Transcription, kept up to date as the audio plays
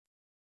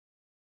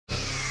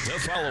The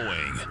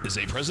following is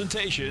a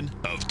presentation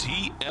of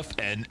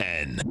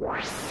TFNN.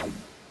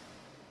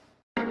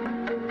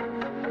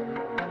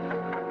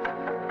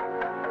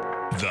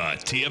 The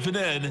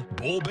TFNN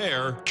Bull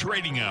Bear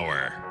Trading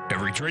Hour.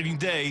 Every trading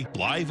day,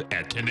 live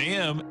at 10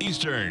 a.m.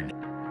 Eastern.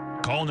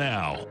 Call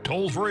now,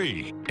 toll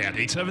free at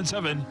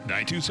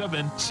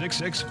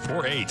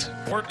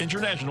 877-927-6648 or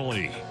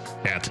internationally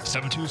at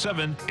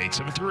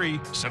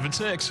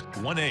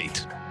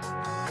 727-873-7618.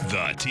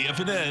 The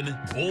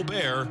TFNN Bull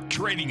Bear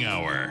Trading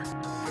Hour.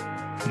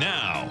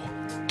 Now,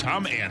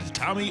 Tom and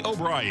Tommy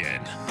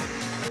O'Brien.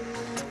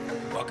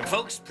 Welcome,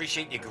 folks.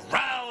 Appreciate you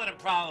growling and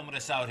prowling with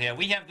us out here.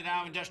 We have the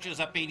Dow Industrials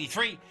up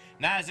 83,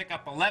 Nasdaq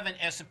up 11,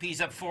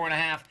 S&P's up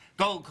 4.5,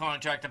 gold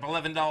contract up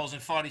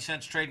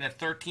 $11.40, trading at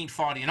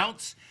 $13.40 an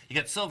ounce. You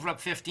got silver up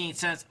 15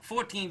 cents,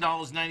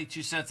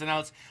 $14.92 an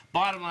ounce.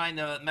 Bottom line,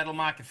 the metal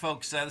market,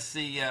 folks. Let's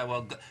see.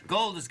 Well,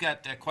 gold has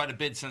got quite a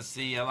bid since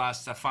the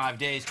last 5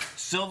 days.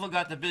 Silver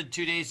got the bid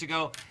 2 days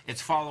ago.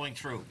 It's following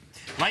through.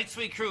 Light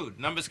sweet crude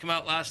numbers come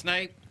out last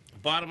night.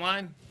 Bottom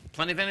line.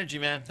 Plenty of energy,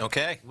 man.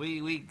 Okay.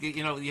 We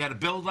you had a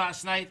build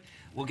last night.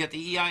 We'll get the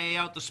EIA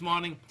out this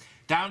morning.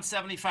 Down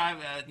 75.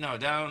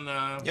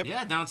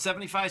 Down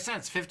 75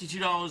 cents.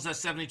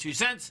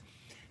 $52.72.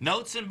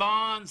 Notes and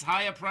bonds,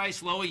 higher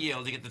price, lower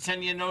yield. You get the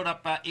 10-year note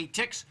up 8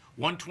 ticks,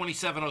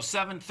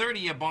 127.07.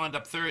 30-year bond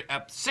up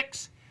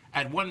 6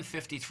 at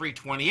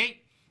 153.28.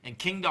 And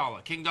King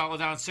Dollar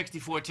down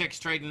 64 ticks,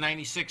 trading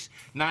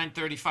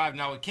 96.935.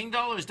 Now, what King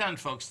Dollar has done,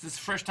 folks, this is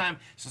the first time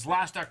since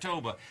last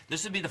October.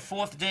 This would be the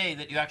 4th day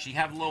that you actually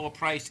have lower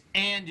price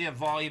and you have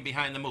volume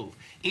behind the move.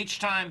 Each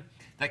time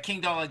that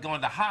King Dollar had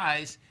gone to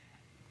highs,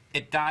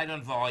 it died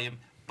on volume.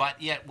 But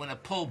yet, when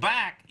it pulled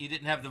back, you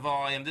didn't have the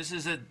volume. This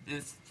is the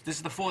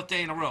 4th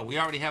day in a row. We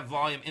already have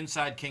volume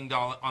inside King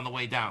Dollar on the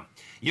way down.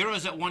 Euro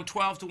is at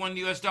 112 to 1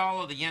 US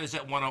dollar. The yen is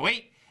at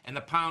 108. And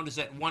the pound is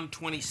at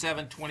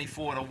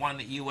 127.24 to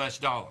 1 US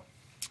dollar.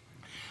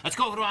 Let's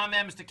go over to our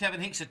man, Mr. Kevin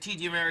Hinks at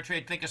TD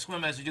Ameritrade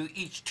Thinkorswim, as we do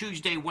each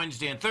Tuesday,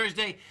 Wednesday, and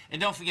Thursday. And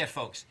don't forget,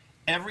 folks,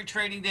 every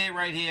trading day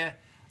right here,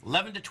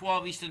 11 to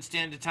 12 Eastern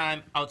Standard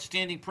Time,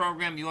 outstanding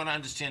program. You want to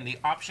understand the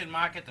option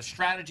market, the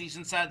strategies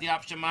inside the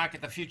option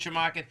market, the future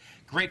market.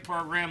 Great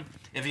program.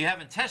 If you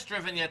haven't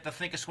test-driven yet the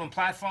Thinkorswim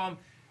platform,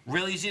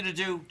 really easy to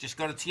do. Just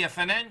go to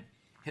TFNN,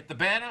 hit the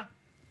banner,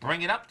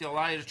 bring it up. They'll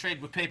allow you to trade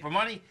with paper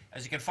money,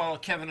 as you can follow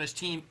Kevin and his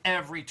team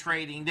every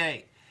trading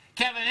day.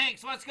 Kevin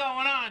Hinks, what's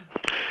going on?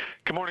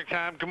 Good morning,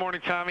 Tom. Good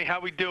morning, Tommy. How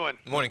we doing?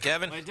 Good morning,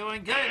 Kevin. We're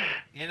doing good,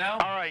 you know.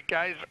 All right,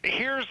 guys.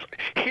 Here's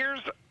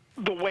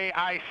the way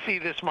I see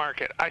this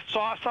market. I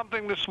saw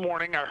something this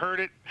morning. I heard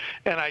it,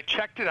 and I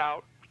checked it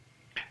out.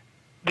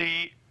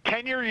 The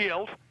 10-year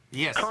yield,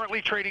 yes,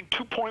 currently trading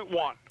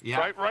 2.1,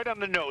 yeah, right on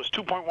the nose,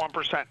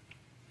 2.1%.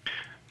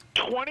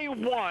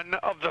 21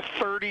 of the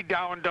 30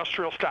 Dow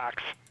Industrial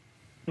stocks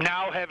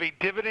now have a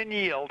dividend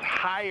yield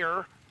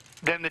higher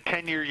than the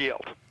 10-year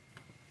yield.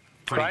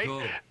 Pretty right?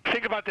 cool.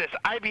 Think about this.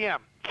 IBM,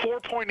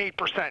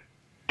 4.8%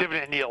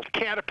 dividend yield.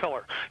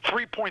 Caterpillar,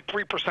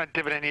 3.3%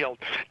 dividend yield.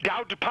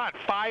 Dow DuPont,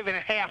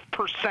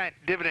 5.5%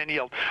 dividend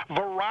yield.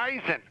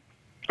 Verizon,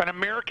 an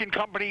American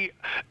company,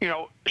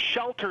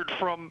 sheltered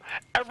from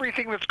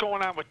everything that's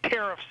going on with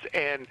tariffs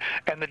and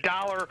the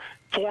dollar,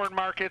 foreign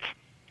markets,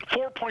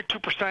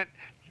 4.2%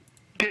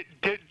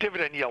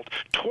 dividend yield.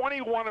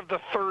 21 of the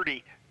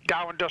 30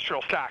 Dow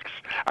Industrial stocks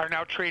are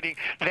now trading.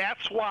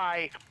 That's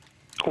why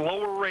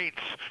lower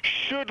rates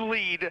should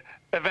lead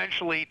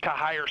eventually to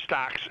higher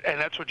stocks, and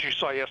that's what you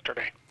saw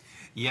yesterday.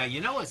 Yeah,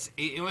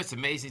 it's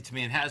amazing to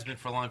me, and has been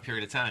for a long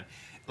period of time.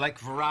 Like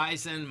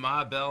Verizon,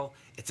 Marvell,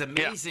 it's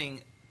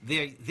amazing.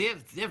 Yeah.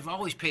 They've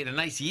always paid a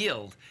nice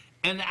yield.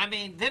 And, I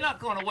mean, they're not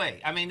going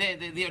away. I mean,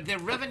 their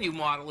revenue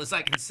model is,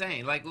 like,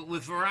 insane. Like,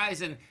 with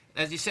Verizon,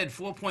 as you said,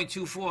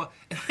 4.24,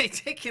 and they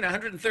take in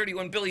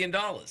 $131 billion.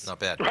 Not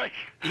bad. Right.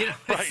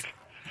 Right.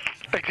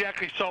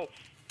 Exactly. So,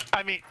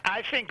 I mean,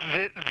 I think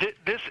that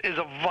this is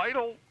a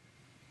vital,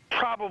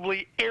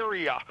 probably,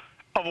 area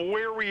of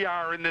where we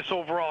are in this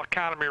overall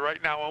economy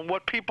right now and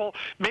what people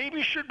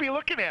maybe should be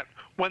looking at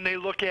when they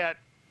look at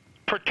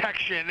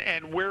protection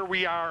and where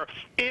we are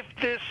if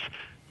this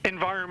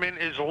environment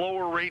is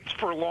lower rates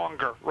for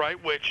longer, right?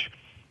 Which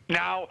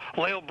now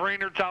Lael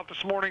Brainerd's out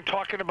this morning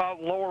talking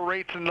about lower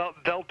rates, and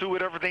they'll do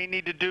whatever they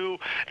need to do.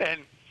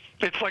 And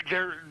it's like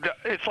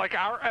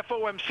our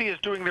FOMC is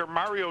doing their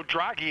Mario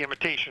Draghi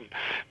imitation,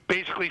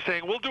 basically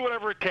saying we'll do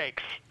whatever it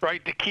takes,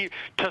 right, to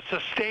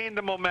sustain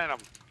the momentum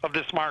of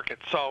this market.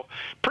 So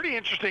pretty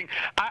interesting.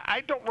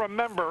 I don't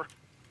remember.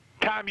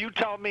 Tom, you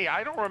tell me.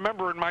 I don't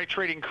remember in my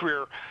trading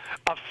career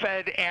a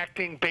Fed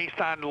acting based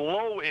on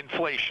low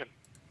inflation.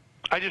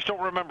 I just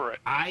don't remember it.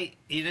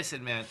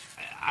 Listen, man,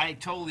 I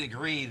totally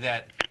agree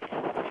that,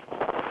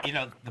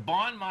 the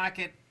bond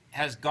market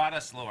has got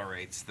us lower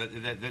rates.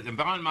 The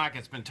bond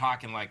market's been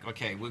talking like,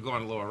 okay, we're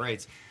going lower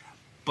rates.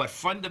 But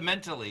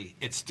fundamentally,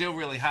 it's still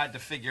really hard to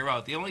figure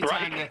out. The only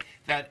time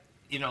that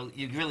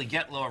you really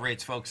get lower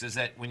rates, folks, is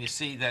that when you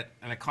see that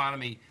an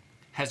economy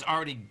has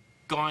already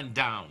gone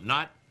down,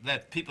 not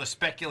that people are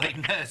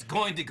speculating that it's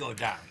going to go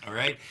down. All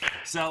right,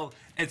 so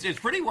it's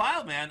pretty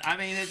wild, man. I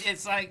mean,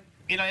 it's like,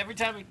 you know, every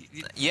time.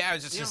 Yeah, I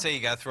was just going to say,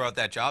 you got to throw out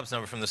that jobs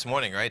number from this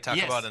morning, right? Talk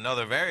about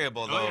another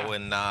variable, though,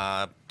 and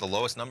the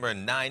lowest number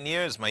in 9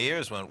 years. My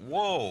ears went,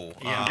 whoa.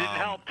 Yeah, didn't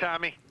help,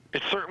 Tommy.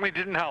 It certainly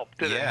didn't help,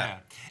 did it? Yeah.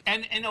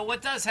 And you know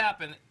what does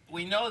happen?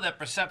 We know that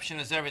perception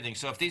is everything.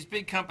 So if these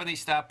big companies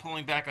start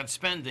pulling back on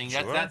spending,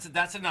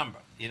 that's a number.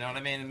 You know what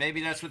I mean? And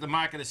maybe that's what the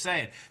market is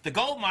saying. The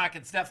gold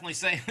market's definitely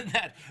saying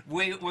that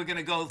we're going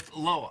to go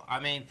lower. I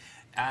mean,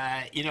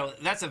 you know,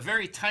 that's a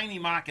very tiny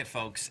market,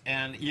 folks,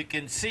 and you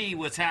can see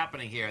what's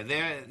happening here.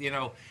 There, you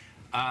know,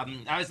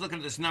 I was looking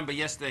at this number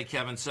yesterday,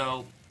 Kevin.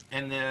 So,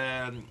 and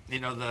the,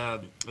 you know,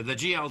 the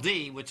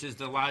GLD, which is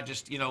the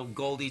largest, you know,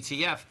 gold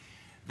ETF,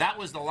 that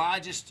was the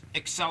largest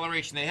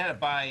acceleration. They had it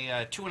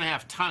by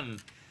 2.5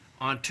 tons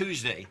on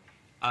Tuesday.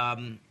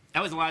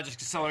 That was the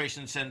largest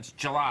acceleration since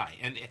July.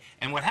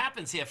 And what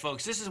happens here,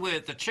 folks, this is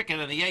where the chicken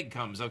and the egg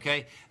comes,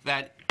 okay?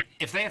 That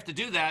if they have to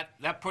do that,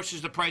 that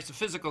pushes the price of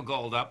physical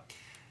gold up.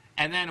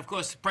 And then, of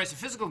course, the price of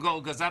physical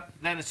gold goes up.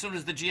 Then as soon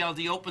as the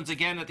GLD opens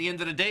again, at the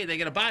end of the day, they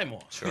got to buy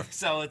more. Sure.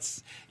 So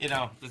it's, you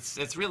know,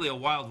 it's really a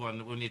wild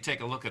one when you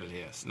take a look at it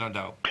here, no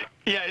doubt.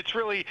 Yeah, it's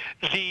really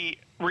the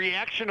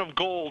reaction of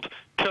gold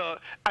to,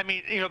 I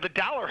mean, you know, the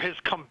dollar has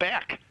come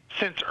back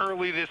since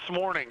early this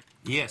morning.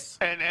 Yes.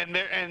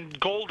 And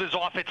gold is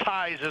off its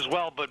highs as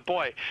well. But,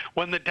 boy,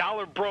 when the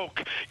dollar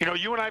broke, you know,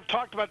 you and I have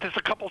talked about this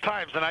a couple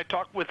times, and I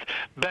talked with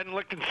Ben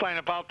Lichtenstein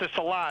about this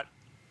a lot.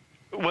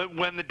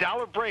 When the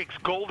dollar breaks,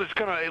 gold is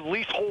going to at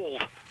least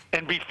hold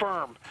and be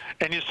firm.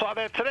 And you saw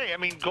that today. I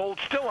mean,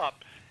 gold's still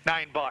up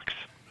 $9.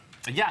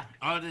 Yeah.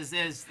 Oh,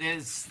 there's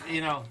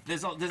you know,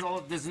 there's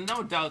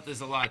no doubt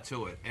there's a lot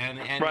to it.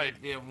 And right.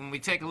 You know, when we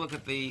take a look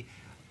at the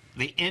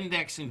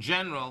index in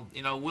general,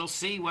 you know, we'll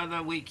see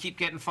whether we keep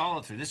getting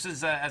followed through. This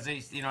is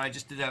you know, I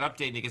just did that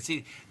update, and you can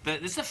see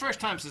that this is the first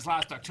time since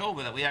last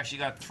October that we actually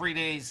got 3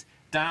 days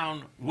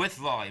down with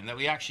volume, that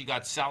we actually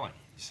got selling.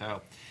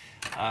 So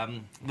a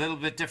little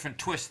bit different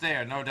twist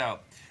there, no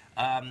doubt.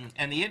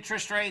 And the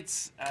interest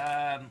rates,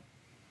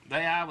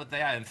 they are what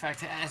they are. In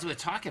fact, as we're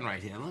talking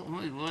right here,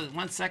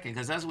 1 second,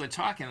 because as we're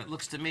talking, it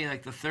looks to me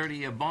like the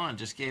 30-year bond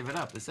just gave it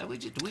up. Is that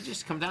did we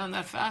just come down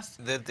that fast?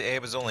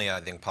 It was only,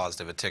 I think,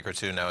 positive a tick or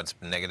two. Now it's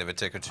negative a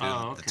tick or two.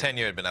 Oh, okay. The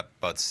 10-year had been up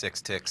about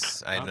 6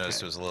 ticks. I noticed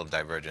there was a little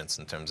divergence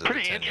in terms of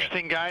Pretty the 10-year.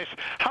 interesting, guys.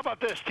 How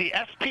about this? The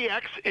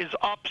SPX is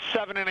up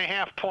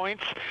 7.5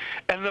 points,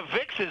 and the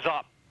VIX is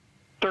up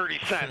 30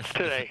 cents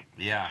today.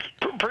 Yeah.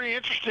 Pretty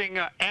interesting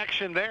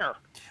action there.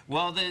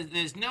 Well,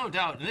 there's no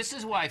doubt. And this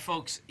is why,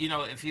 folks, you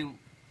know, if you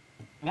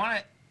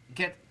want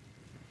to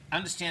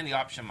understand the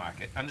option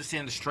market,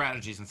 understand the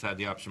strategies inside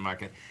the option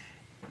market,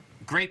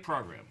 great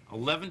program,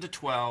 11 to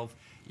 12.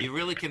 You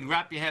really can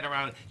wrap your head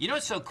around it. You know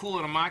what's so cool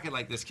in a market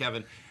like this,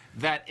 Kevin,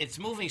 that it's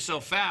moving so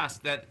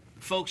fast that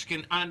folks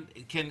can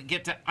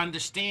get to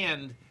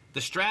understand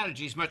the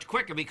strategies much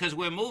quicker because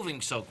we're moving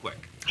so quick.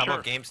 How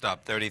about GameStop,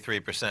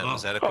 33%?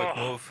 Was that a quick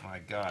move? My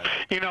God.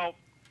 You know,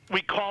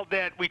 we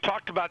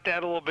talked about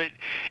that a little bit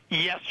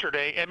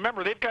yesterday. And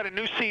remember, they've got a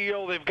new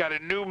CEO, they've got a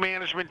new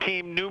management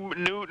team,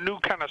 new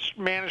kind of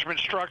management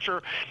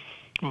structure.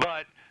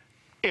 But,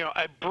 you know,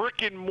 a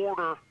brick and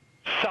mortar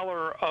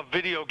seller of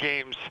video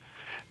games,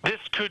 this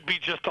could be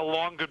just a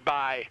long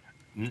goodbye.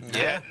 Yeah,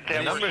 that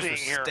the numbers we're were seeing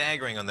here.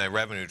 staggering on their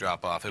revenue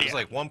drop-off. It was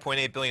like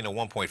 1.8 billion to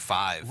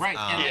 1.5. Right,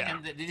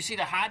 and did you see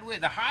the hardware?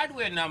 The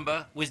hardware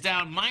number was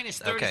down minus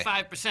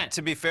 35%.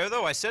 To be fair,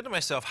 though, I said to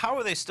myself, how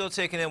are they still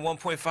taking in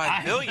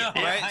 1.5 billion,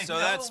 right? So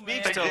that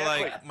speaks to,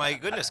 like, my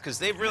goodness, because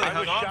they've really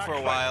hung on for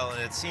a while,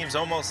 and it seems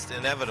almost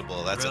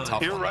inevitable. That's a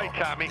tough one. You're right,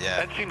 Tommy.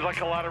 Yeah. That seems like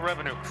a lot of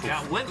revenue.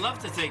 Yeah, we'd love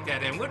to take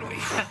that in, wouldn't we?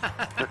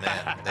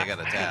 Man, they got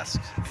a task.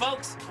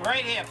 Folks,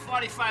 right here,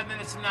 45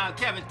 minutes from now.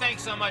 Kevin,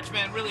 thanks so much,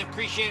 man. Really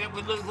appreciate it.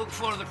 We look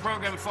forward to the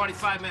program in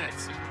 45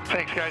 minutes.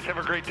 Thanks, guys. Have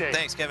a great day.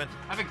 Thanks, Kevin.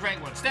 Have a great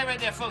one. Stay right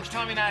there, folks.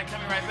 Tommy and I are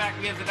coming right back.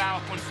 We have the Dow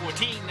up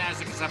 114.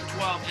 NASDAQ is up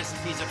 12.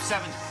 S&P's up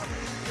 7.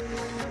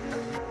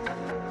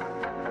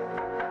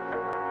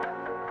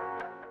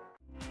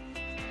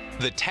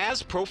 The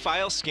TAS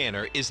Profile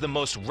Scanner is the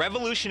most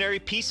revolutionary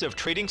piece of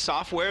trading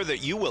software that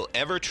you will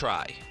ever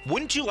try.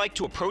 Wouldn't you like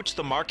to approach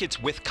the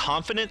markets with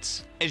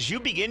confidence? As you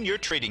begin your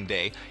trading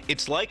day,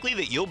 it's likely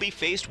that you'll be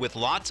faced with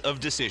lots of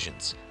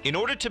decisions. In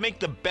order to make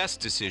the best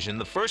decision,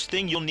 the first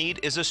thing you'll need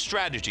is a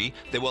strategy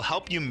that will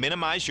help you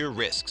minimize your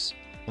risks.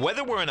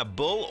 Whether we're in a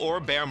bull or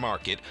bear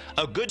market,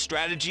 a good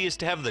strategy is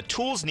to have the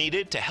tools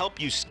needed to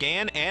help you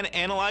scan and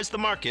analyze the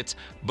markets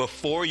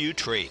before you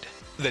trade.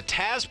 The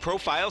TAS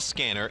Profile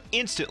Scanner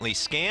instantly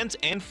scans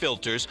and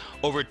filters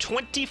over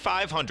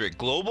 2,500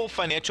 global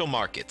financial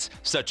markets,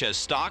 such as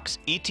stocks,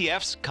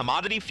 ETFs,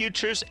 commodity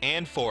futures,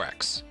 and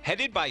Forex.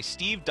 Headed by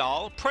Steve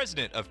Dahl,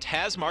 president of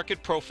TAS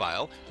Market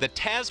Profile, the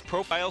TAS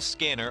Profile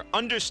Scanner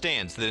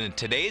understands that in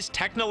today's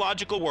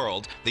technological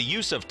world, the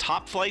use of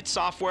top-flight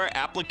software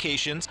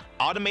applications,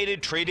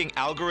 automated trading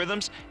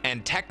algorithms,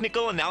 and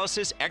technical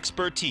analysis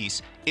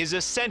expertise is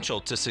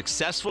essential to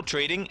successful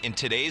trading in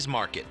today's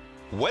market.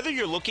 Whether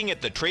you're looking at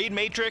the trade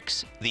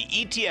matrix, the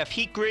ETF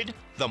heat grid,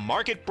 the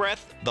market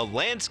breadth, the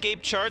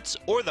landscape charts,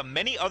 or the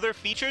many other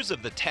features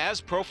of the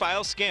TAS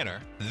Profile Scanner,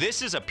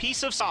 this is a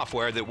piece of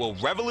software that will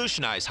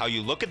revolutionize how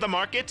you look at the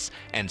markets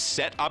and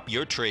set up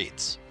your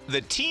trades. The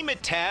team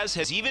at TAS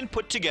has even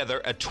put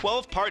together a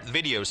 12-part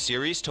video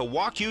series to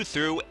walk you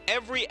through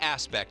every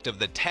aspect of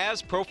the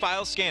TAS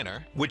Profile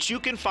Scanner, which you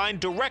can find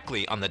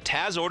directly on the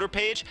TAS order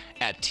page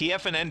at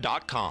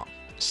TFNN.com.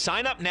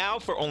 Sign up now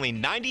for only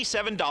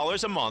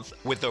 $97 a month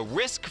with a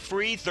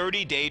risk-free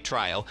 30-day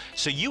trial,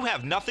 so you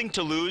have nothing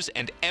to lose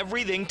and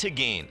everything to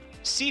gain.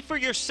 See for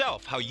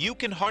yourself how you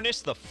can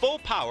harness the full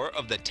power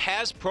of the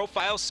TAS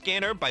Profile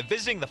Scanner by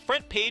visiting the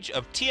front page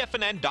of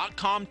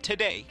TFNN.com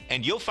today,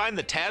 and you'll find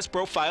the TAS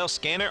Profile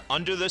Scanner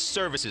under the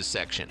Services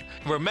section.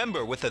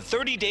 Remember, with a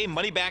 30-day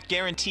money-back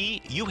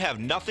guarantee, you have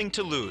nothing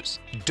to lose.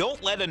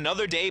 Don't let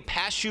another day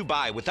pass you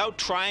by without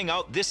trying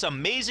out this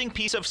amazing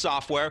piece of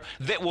software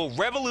that will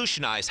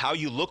revolutionize how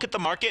you look at the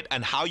market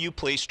and how you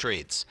place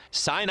trades.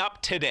 Sign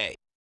up today.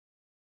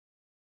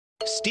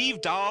 Steve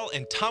Dahl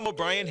and Tom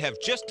O'Brien have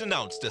just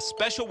announced a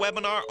special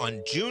webinar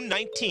on June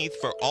 19th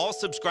for all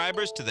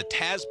subscribers to the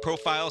TAS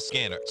Profile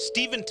Scanner.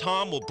 Steve and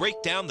Tom will break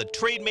down the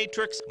trade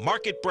matrix,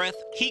 market breadth,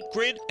 heat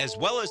grid, as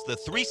well as the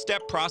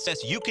 3-step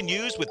process you can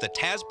use with the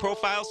TAS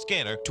Profile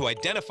Scanner to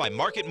identify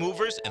market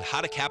movers and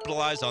how to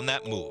capitalize on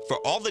that move. For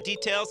all the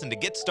details and to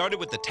get started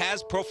with the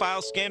TAS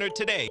Profile Scanner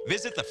today,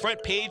 visit the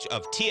front page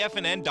of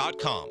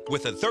TFNN.com.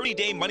 With a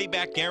 30-day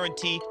money-back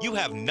guarantee, you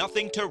have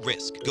nothing to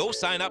risk. Go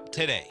sign up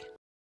today.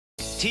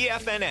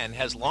 TFNN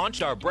has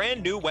launched our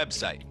brand new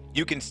website.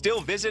 You can still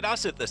visit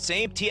us at the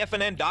same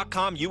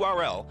TFNN.com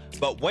URL,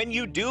 but when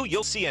you do,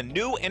 you'll see a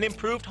new and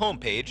improved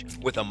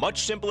homepage with a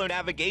much simpler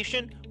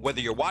navigation, whether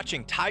you're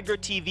watching Tiger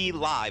TV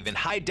live in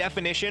high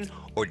definition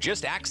or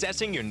just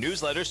accessing your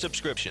newsletter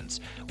subscriptions.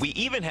 We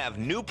even have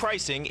new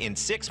pricing in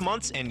 6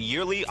 months and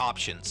yearly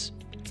options.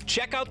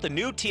 Check out the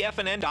new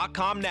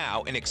TFNN.com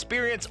now and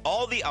experience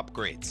all the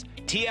upgrades.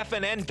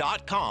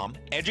 TFNN.com,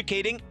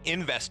 educating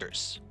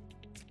investors.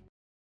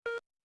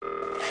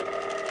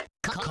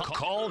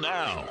 Call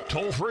now,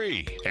 toll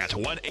free at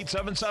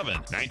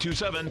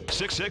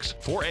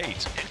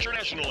 1-877-927-6648.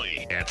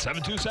 Internationally at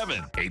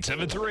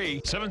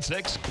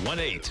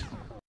 727-873-7618.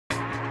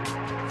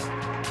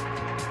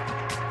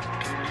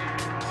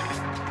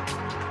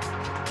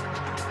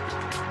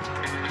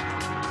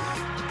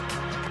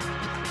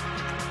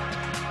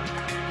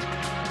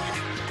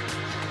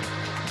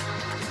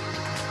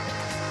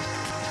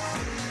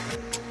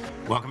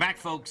 Welcome back,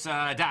 folks.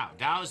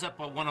 Dow's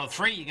up at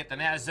 103. You get the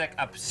Nasdaq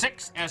up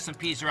 6.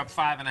 S&Ps are up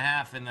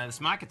 5.5, and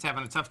this market's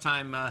having a tough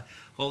time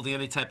holding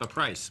any type of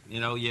price. You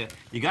know, you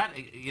got.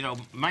 You know,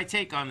 my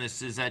take on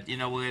this is that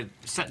we're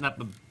setting up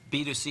a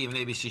B2C and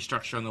ABC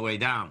structure on the way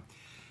down.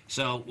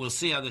 So we'll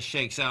see how this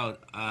shakes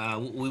out.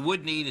 What we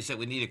would need is that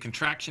we need a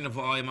contraction of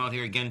volume out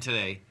here again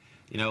today.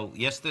 You know,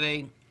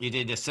 yesterday you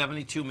did a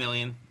 72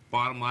 million.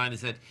 Bottom line is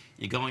that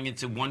you're going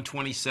into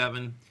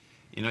 127.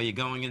 You know, you're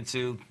going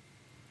into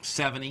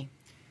 70.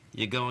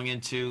 You're going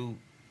into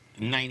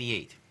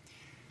 98.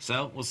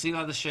 So we'll see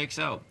how this shakes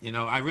out. You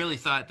know, I really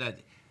thought that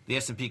the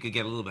S&P could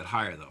get a little bit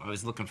higher, though. I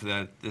was looking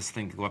for this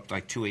thing to go up to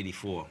like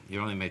 284. You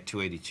only made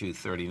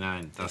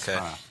 282.39 thus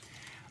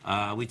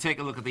far. We take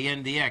a look at the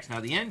NDX. Now,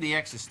 the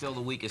NDX is still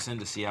the weakest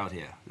index out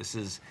here. This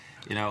is,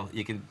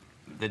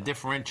 the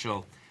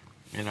differential,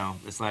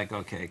 it's like,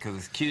 okay,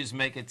 because the Qs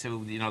make it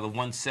to, the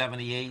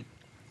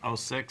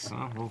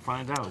 178.06. We'll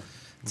find out.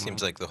 It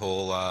seems like the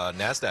whole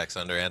NASDAQ's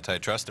under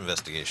antitrust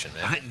investigation,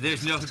 man.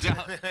 There's no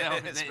doubt.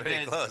 It's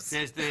pretty close.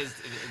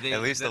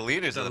 At least the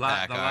leaders of the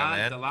pack are,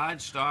 man. The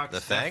large stocks. The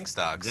FANG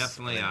stocks.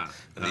 Definitely are.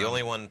 The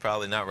only one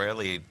probably not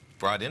rarely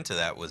brought into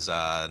that was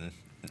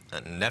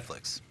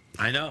Netflix.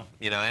 I know.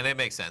 And it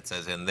makes sense,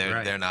 as in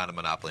they're not a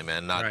monopoly,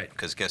 man. Not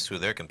because guess who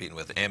they're competing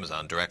with?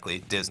 Amazon directly,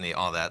 Disney,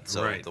 all that.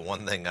 So the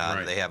one thing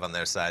they have on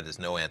their side is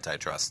no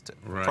antitrust,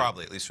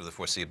 probably at least for the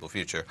foreseeable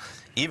future,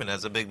 even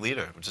as a big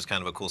leader, which is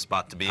kind of a cool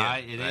spot to be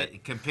in.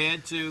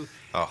 Compared to,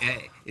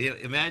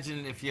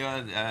 imagine if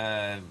you're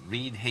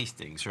Reed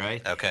Hastings,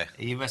 right? Okay.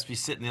 You must be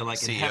sitting there like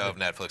CEO of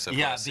Netflix, of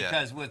course. Yeah,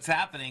 because what's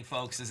happening,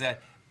 folks, is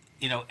that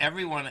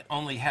everyone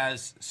only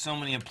has so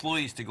many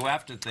employees to go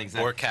after things.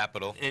 Or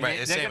capital. They're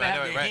going to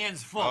have their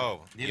hands full.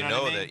 Oh, you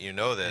know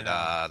that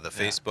the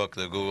Facebook,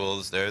 the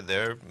Googles,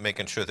 they're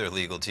making sure their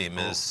legal team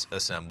is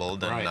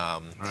assembled, and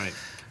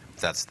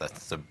that's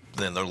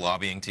then their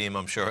lobbying team,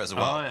 I'm sure, as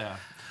well. Oh yeah.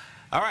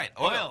 All right,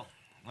 oil.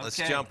 Let's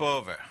jump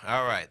over.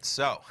 All right,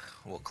 so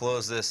we'll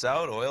close this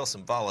out. Oil,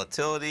 some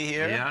volatility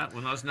here. Yeah,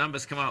 when those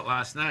numbers come out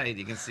last night,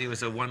 you can see it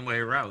was a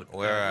one-way route.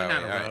 Where are we?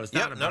 It's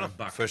not about a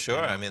buck. For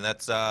sure. I mean,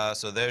 that's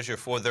so there's your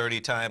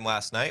 4:30 time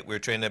last night. We were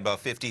trading at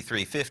about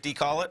 53.50,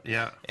 call it.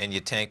 Yeah. And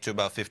you tanked to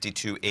about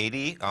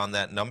 52.80 on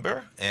that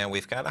number. And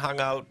we've kind of hung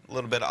out a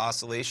little bit of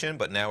oscillation,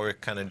 but now we're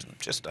kind of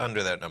just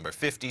under that number,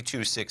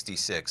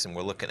 52.66. And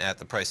we're looking at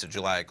the price of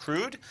July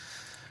crude.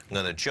 I'm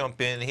going to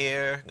jump in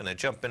here. I'm going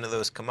to jump into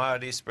those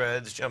commodity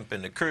spreads, jump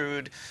into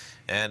crude,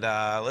 and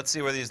let's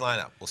see where these line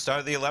up. We'll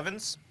start at the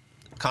 11s.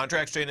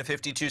 Contracts trading at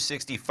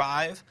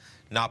 52.65.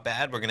 Not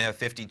bad. We're going to have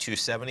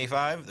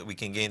 52.75 that we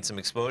can gain some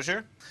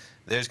exposure.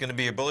 There's going to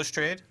be your bullish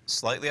trade,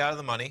 slightly out of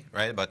the money,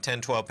 right? About 10,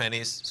 12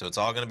 pennies. So it's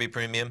all going to be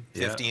premium,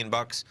 15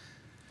 bucks.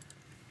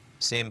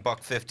 Same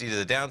 $1.50 to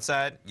the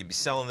downside. You'd be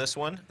selling this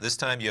one. This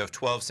time you have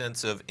 12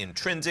 cents of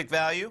intrinsic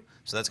value.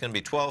 So that's going to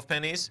be 12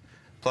 pennies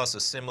plus a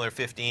similar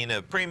 15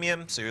 of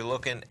premium. So you're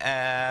looking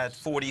at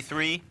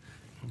 43.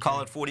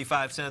 Call it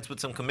 45 cents with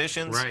some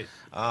commissions. Right.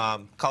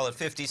 Call it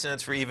 50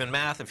 cents for even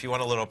math if you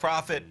want a little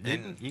profit. You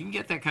can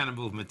get that kind of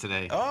movement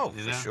today. Oh,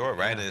 for sure,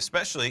 right? And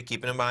especially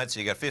keeping in mind, so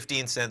you got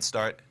 15 cents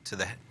start to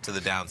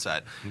the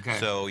downside. Okay.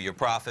 So your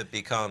profit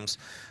becomes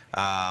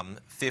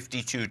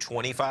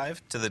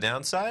 52.25 to the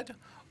downside,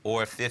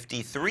 or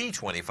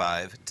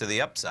 53.25 to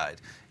the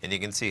upside. And you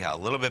can see how a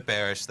little bit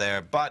bearish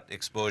there, but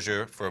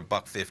exposure for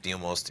 $1.50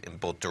 almost in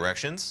both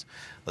directions.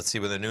 Let's see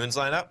where the noons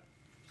line up.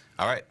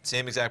 All right,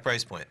 same exact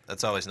price point.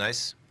 That's always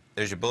nice.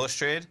 There's your bullish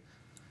trade.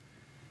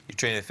 You're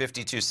trading at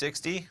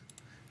 52.60.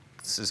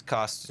 This is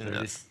costing.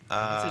 That's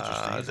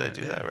interesting. Did I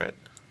do that right?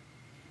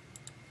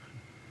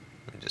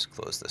 Let me just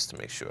close this to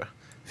make sure.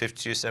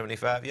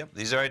 52.75. Yep,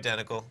 these are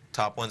identical.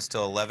 Top one's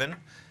still 11.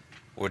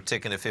 We're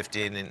ticking at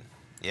 15, and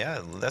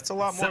yeah, that's a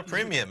lot more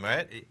premium,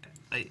 right?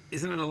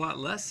 Isn't it a lot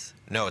less?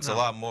 No, it's a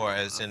lot more,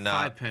 as in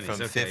 5 pennies. from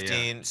Okay,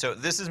 15. Yeah. So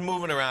this is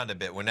moving around a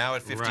bit. We're now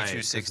at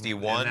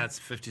 52.61. Right, and that's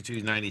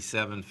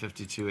 52.97,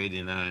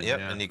 52.89. Yep,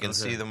 and you can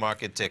see the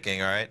market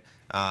ticking, all right?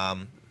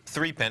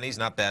 3 pennies,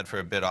 not bad for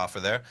a bid offer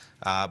there.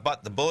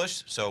 But the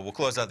bullish, so we'll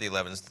close out the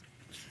 11s.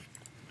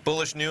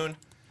 Bullish noon,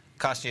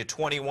 costing you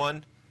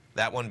 21.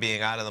 That one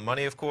being out of the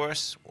money, of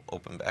course. We'll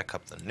open back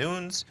up the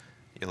noons.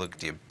 You look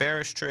at your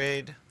bearish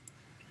trade.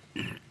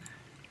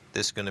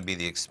 This is going to be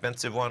the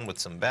expensive one with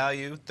some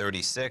value,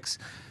 36,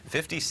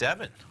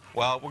 57.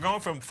 Well, we're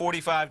going from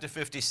 45 to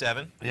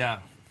 57. Yeah.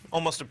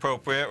 Almost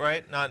appropriate,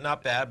 right?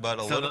 Not bad, but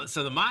a little.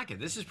 So the market,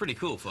 this is pretty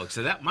cool, folks.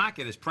 So that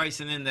market is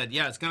pricing in that,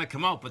 yeah, it's going to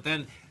come out, but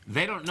then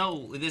they don't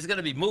know there's going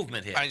to be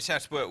movement here. I just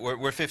have to put,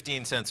 we're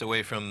 15 cents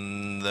away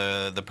from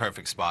the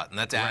perfect spot, and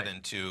that's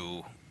adding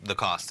to the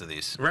cost of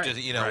these. Right. Just,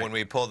 you know, when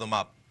we pull them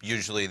up,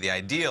 usually the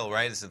ideal,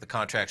 right, is that the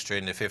contract's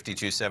trading at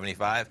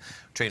 52.75,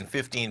 trading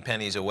 15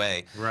 pennies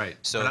away. Right.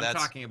 So but I'm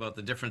talking about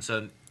the difference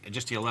of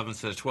just the 11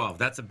 instead of 12.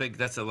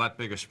 That's a lot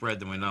bigger spread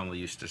than we normally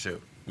used to see,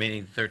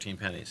 meaning 13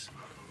 pennies.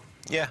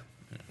 Yeah,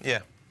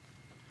 yeah.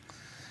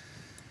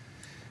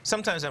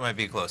 Sometimes that might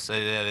be close. It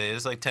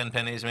is like 10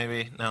 pennies,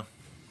 maybe. No.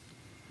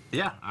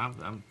 Yeah,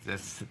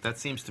 that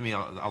seems to me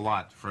a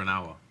lot for an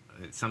hour.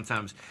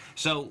 Sometimes.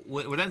 So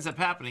what ends up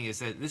happening is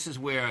that this is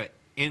where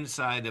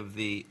inside of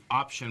the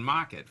option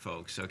market,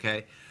 folks,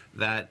 okay,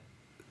 that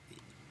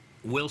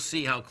we'll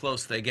see how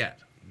close they get.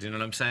 Do you know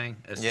what I'm saying?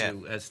 As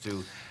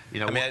to you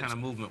know, what kind of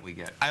movement we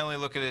get. I only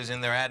look at it as in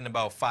they're adding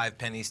about 5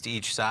 pennies to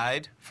each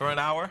side for an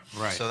hour.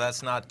 Right. So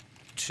that's not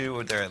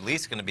too. They're at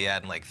least going to be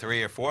adding like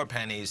 3 or 4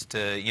 pennies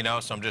to, you know.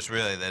 So I'm just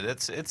really that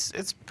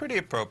it's pretty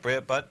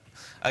appropriate, but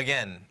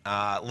again,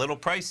 a little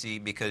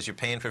pricey because you're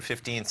paying for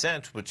 15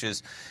 cents, which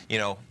is, you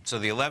know, so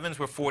the 11s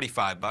were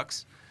 45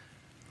 bucks.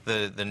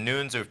 The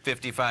noons are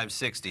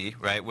 55.60,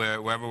 right,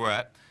 wherever we're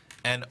at.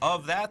 And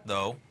of that,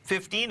 though,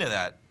 15 of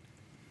that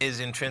is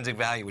intrinsic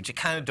value, which you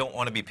kind of don't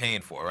want to be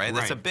paying for, right?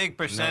 That's a big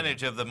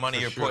percentage of the money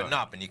you're putting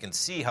up, and you can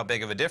see how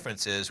big of a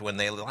difference is when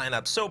they line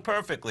up so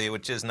perfectly,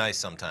 which is nice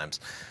sometimes.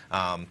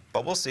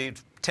 But we'll see.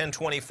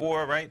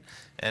 1024, right?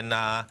 And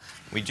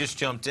we just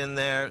jumped in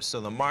there.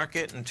 So the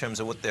market, in terms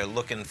of what they're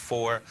looking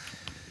for,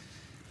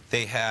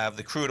 they have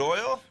the crude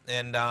oil,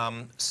 and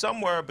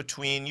somewhere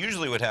between,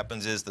 usually what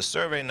happens is the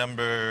survey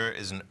number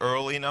is an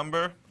early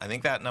number. I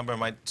think that number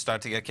might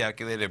start to get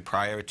calculated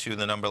prior to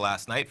the number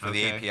last night for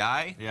the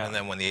API. Yeah. And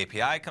then when the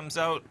API comes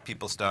out,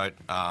 people start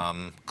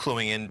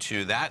cluing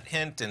into that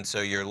hint, and so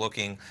you're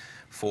looking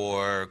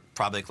for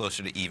probably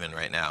closer to even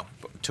right now,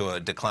 to a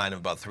decline of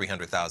about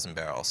 300,000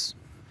 barrels.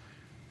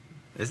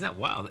 Isn't that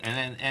wild?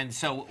 And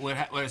so what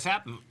has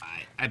happened,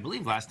 I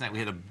believe last night we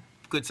had a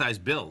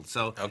good-sized build.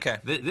 So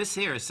this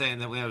here is saying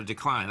that we have a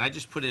decline. I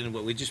just put in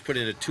we just put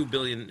in a 2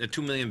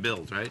 million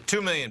build, right?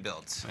 2 million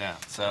builds. Yeah.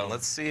 So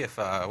let's see if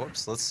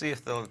let's see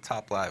if the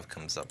top live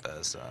comes up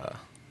as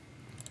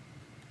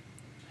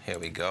here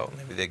we go.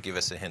 Maybe they give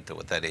us a hint of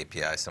what that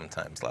API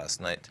sometimes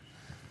last night.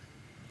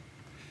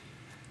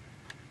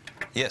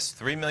 Yes,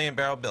 3 million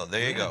barrel build.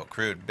 There you go.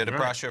 Crude. Bit of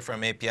pressure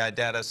from API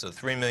data, so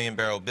 3 million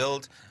barrel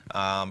build.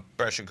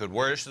 Pressure could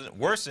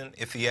worsen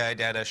if the AI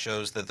data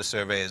shows that the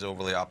survey is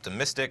overly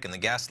optimistic. In the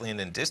gasoline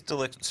and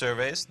distillate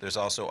surveys, there's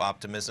also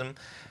optimism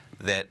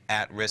that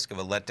at risk of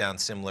a letdown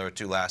similar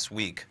to last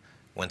week,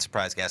 when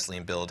surprise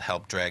gasoline build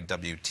helped drag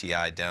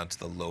WTI down to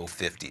the low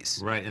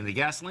 50s. Right, and the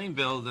gasoline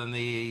build in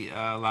the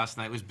last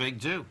night was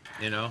big too.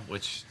 You know,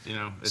 which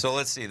So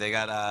let's see. They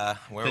got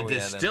where are we at?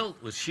 The distill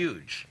was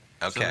huge.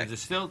 Okay. So the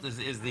distilled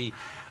is the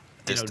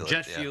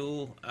jet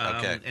fuel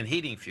and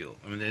heating fuel.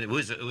 I mean, it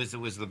was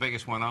the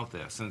biggest one out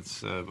there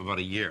since about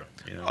a year.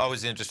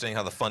 Always interesting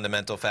how the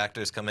fundamental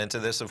factors come into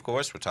this. Of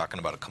course, we're talking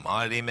about a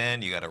commodity,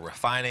 man. You got to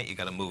refine it. You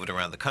got to move it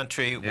around the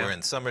country. Yeah. We're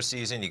in summer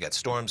season. You got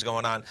storms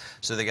going on,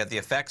 so they got the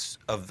effects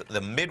of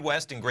the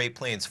Midwest and Great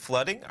Plains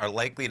flooding are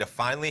likely to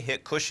finally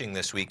hit Cushing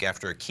this week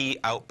after a key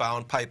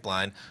outbound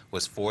pipeline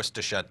was forced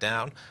to shut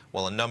down,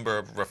 while a number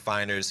of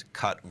refiners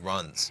cut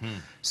runs.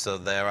 So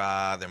there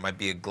might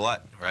be a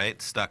glut,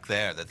 right, stuck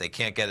there that they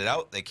can't get it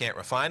out, they can't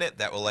refine it.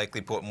 That will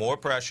likely put more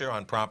pressure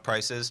on prompt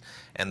prices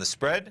and the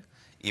spread,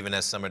 even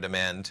as summer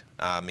demand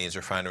means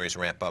refineries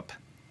ramp up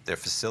their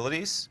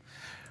facilities.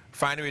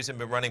 Refineries have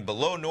been running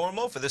below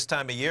normal for this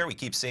time of year. We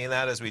keep seeing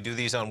that as we do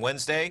these on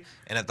Wednesday,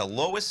 and at the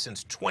lowest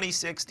since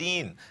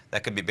 2016.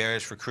 That could be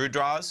bearish for crude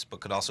draws, but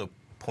could also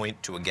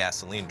point to a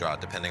gasoline draw,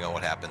 depending on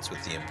what happens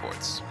with the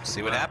imports.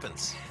 See what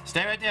happens.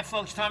 Stay right there,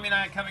 folks. Tommy and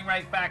I are coming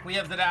right back. We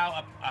have the Dow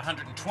up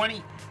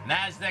 120.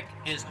 NASDAQ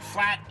is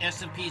flat.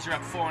 S&Ps are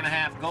up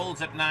 4.5.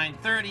 Gold's up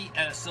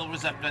 9.30.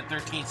 Silver's up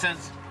 13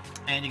 cents.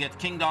 And you get the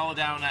King Dollar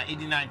down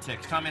 89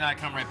 ticks. Tommy and I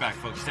come right back,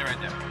 folks. Stay right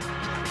there.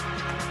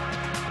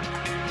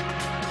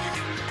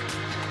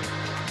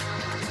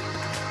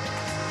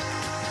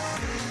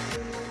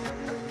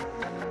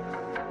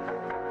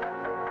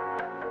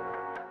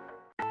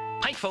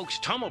 Hi folks,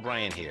 Tom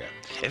O'Brien here.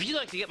 If you'd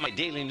like to get my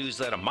daily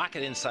newsletter,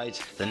 Market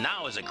Insights, then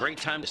now is a great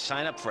time to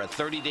sign up for a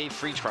 30-day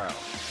free trial.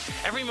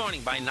 Every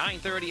morning by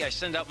 9:30, I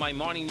send out my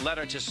morning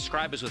letter to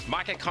subscribers with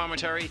market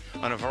commentary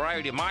on a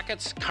variety of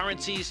markets,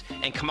 currencies,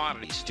 and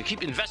commodities to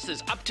keep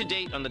investors up to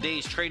date on the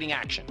day's trading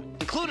action.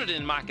 Included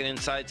in Market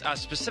Insights are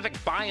specific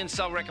buy and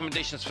sell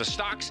recommendations for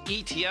stocks,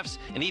 ETFs,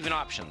 and even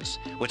options,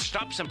 with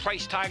stops and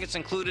price targets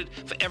included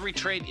for every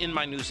trade in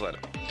my newsletter.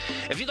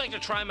 If you'd like to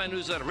try my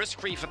newsletter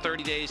risk-free for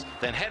 30 days,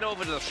 then head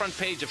over to the front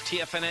page of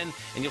TFNN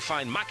and you'll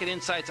find Market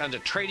Insights under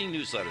Trading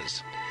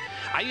Newsletters.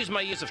 I use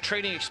my years of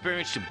trading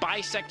experience to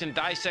bisect and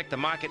dissect the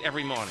market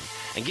every morning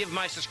and give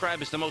my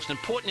subscribers the most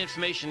important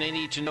information they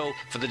need to know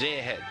for the day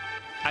ahead.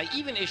 I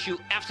even issue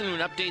afternoon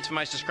updates for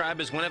my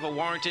subscribers whenever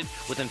warranted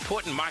with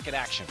important market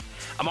action.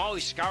 I'm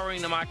always scouring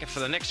the market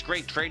for the next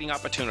great trading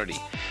opportunity.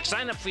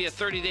 Sign up for your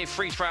 30-day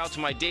free trial to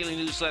my daily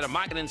newsletter,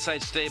 Market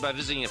Insights, today by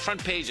visiting the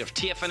front page of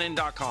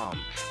TFNN.com.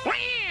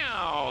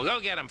 Wow! Go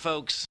get 'em,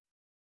 folks.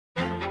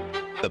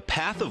 The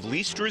Path of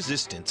Least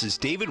Resistance is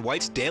David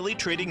White's daily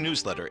trading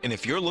newsletter, and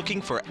if you're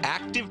looking for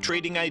active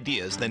trading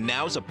ideas, then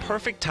now's a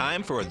perfect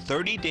time for a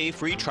 30-day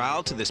free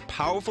trial to this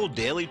powerful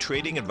daily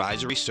trading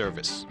advisory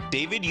service.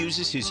 David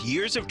uses his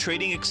years of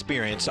trading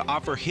experience to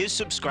offer his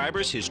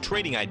subscribers his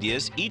trading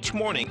ideas each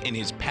morning in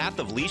his Path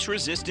of Least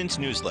Resistance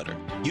newsletter.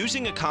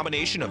 Using a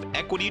combination of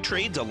equity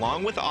trades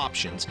along with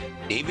options,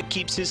 David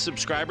keeps his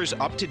subscribers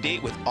up to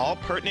date with all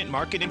pertinent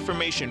market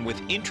information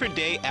with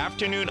intraday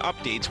afternoon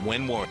updates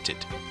when warranted.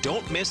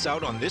 Don't miss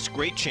out on this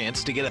great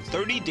chance to get a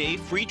 30-day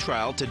free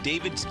trial to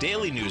David's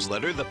daily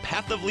newsletter, The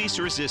Path of Least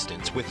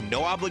Resistance, with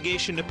no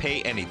obligation to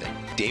pay anything.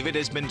 David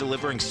has been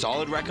delivering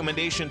solid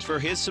recommendations for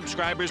his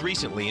subscribers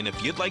recently, and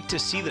if you'd like to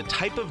see the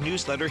type of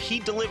newsletter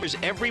he delivers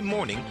every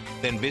morning,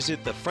 then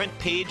visit the front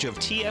page of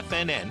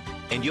TFNN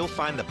and you'll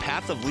find The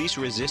Path of Least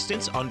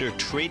Resistance under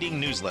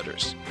Trading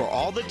Newsletters. For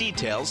all the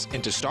details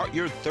and to start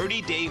your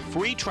 30-day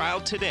free trial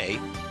today,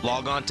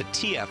 log on to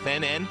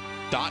TFNN.com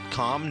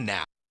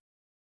now.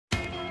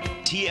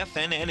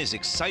 TFNN is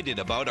excited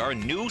about our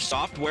new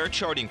software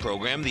charting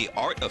program, The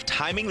Art of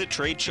Timing the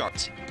Trade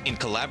Charts. In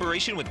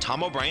collaboration with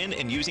Tom O'Brien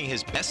and using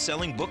his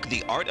best-selling book,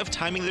 The Art of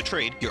Timing the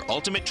Trade, Your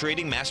Ultimate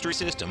Trading Mastery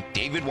System,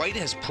 David White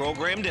has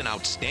programmed an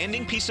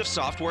outstanding piece of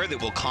software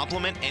that will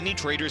complement any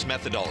trader's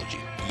methodology.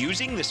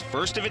 Using this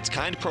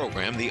first-of-its-kind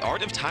program, The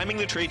Art of Timing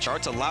the Trade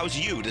Charts allows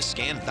you to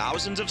scan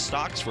thousands of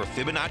stocks for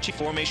Fibonacci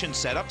formation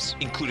setups,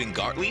 including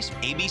Gartley's,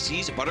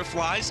 ABC's,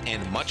 butterflies,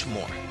 and much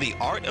more. The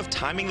Art of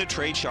Timing the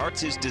Trade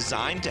Charts is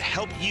designed to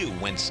help you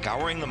when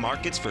scouring the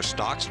markets for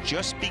stocks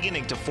just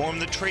beginning to form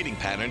the trading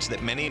patterns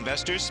that many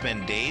investors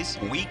spend days,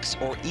 weeks,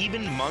 or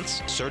even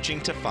months searching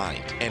to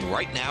find. And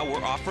right now,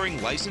 we're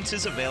offering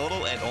licenses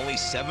available at only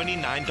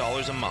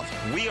 $79 a month.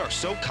 We are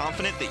so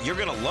confident that you're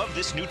going to love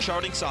this new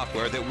charting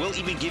software that will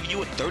even give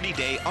you a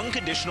 30-day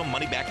unconditional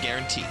money-back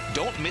guarantee.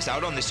 Don't miss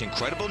out on this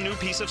incredible new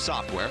piece of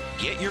software.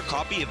 Get your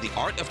copy of The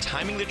Art of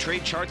Timing the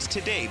Trade Charts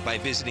today by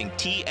visiting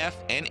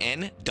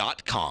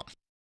TFNN.com.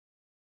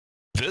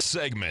 This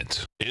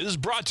segment is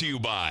brought to you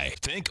by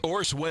Think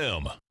or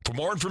Swim. For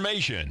more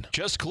information,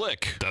 just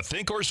click the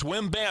Think or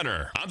Swim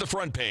banner on the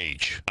front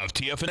page of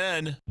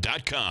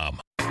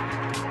TFNN.com.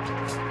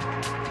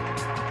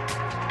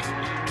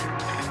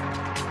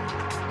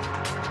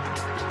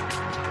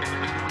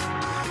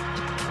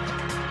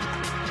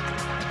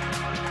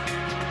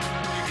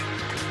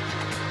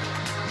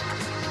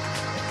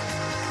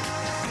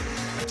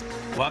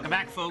 Welcome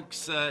back,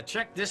 folks.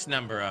 Check this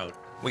number out.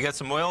 We got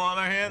some oil on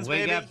our hands, we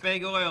baby. got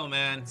big oil,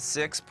 man.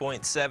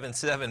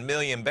 6.77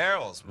 million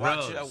barrels.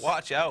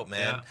 Watch out,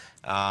 man.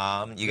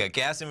 Yeah. You got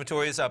gas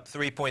inventories up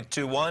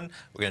 3.21.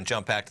 We're going to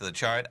jump back to the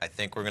chart. I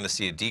think we're going to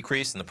see a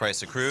decrease in the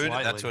price of crude.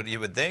 Slightly. That's what you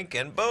would think.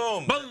 And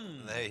boom.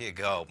 Boom. There you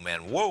go,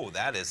 man. Whoa,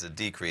 that is a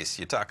decrease.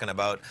 You're talking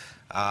about,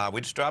 we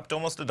just dropped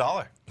almost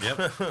 $1.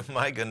 Yep.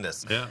 My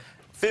goodness. Yeah.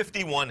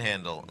 51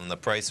 handle on the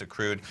price of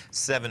crude,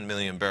 7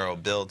 million barrel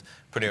build.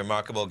 Pretty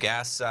remarkable.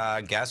 Gas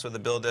with a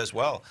build as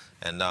well.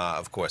 And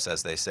of course,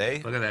 as they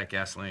say, Look at that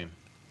gasoline.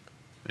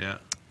 Yeah.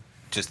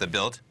 just the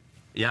build.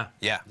 Yeah.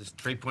 Yeah. Just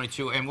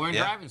 3.2, and we're in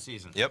driving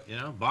season. Yep. You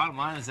know, bottom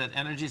line is that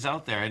energy's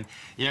out there, and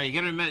you know you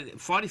got to admit,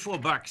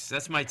 $44.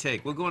 That's my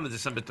take. We're going to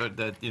December,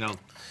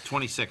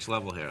 26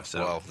 level here. So.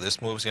 Well,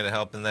 this move's going to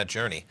help in that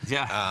journey.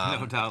 Yeah,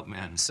 no doubt,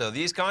 man. So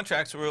these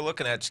contracts we were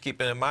looking at, just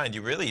keeping in mind,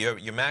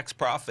 your max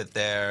profit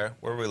there.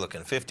 Where are we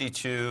looking?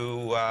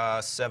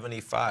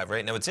 52.75.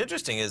 Right now, what's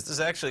interesting is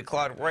this actually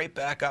clawed right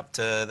back up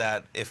to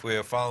that if we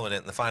were following it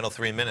in the final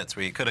 3 minutes,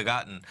 where you could have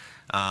gotten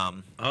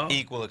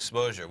equal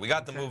exposure. We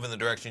got the move in the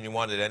direction you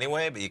wanted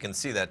anyway, but you can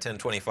see that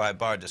 1025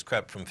 bar just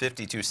crept from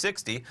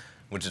 52.60,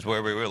 which is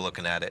where we were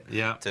looking at it,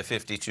 to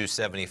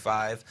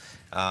 52.75,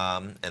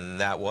 and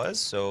that was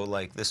so.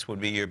 Like this would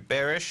be your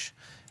bearish,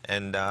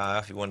 and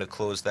if you want to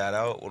close that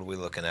out, what are we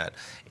looking at?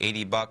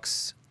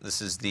 $80.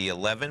 This is the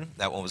 11.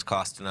 That one was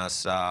costing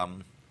us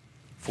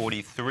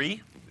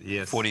 43.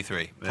 Yes.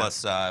 43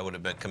 plus it would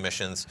have been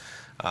commissions.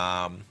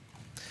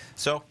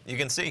 So you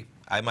can see.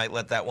 I might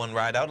let that one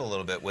ride out a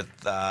little bit with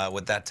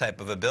that type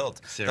of a build.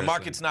 Seriously. The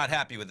market's not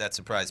happy with that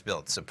surprise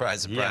build.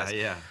 Surprise, surprise.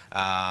 Yeah.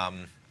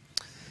 I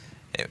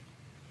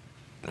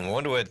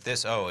wonder what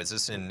this. Oh, is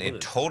this in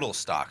total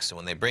stocks? So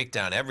when they break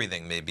down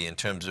everything, maybe in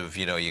terms of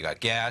you got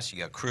gas, you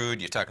got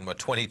crude. You're talking about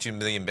 22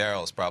 million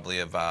barrels probably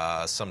of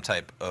some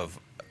type of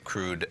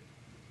crude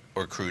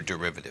or crude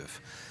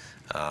derivative.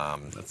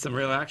 That's some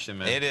real action,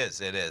 man. It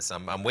is. It is.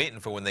 I'm waiting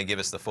for when they give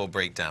us the full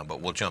breakdown, but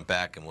we'll jump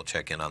back and we'll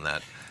check in on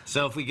that.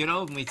 So if we get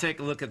over and we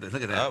take a look at that.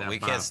 Oh, we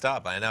can't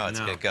stop. I know. It's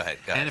good. Go ahead.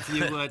 And if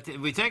you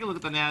we take a look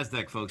at the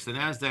NASDAQ, folks, the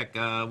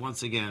NASDAQ,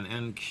 once again,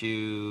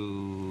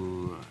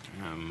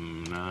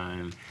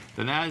 NQM9.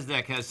 The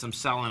NASDAQ has some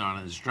selling on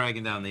it. It's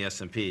dragging down the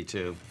S&P,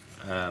 too.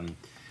 The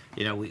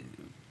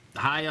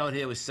high out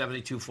here was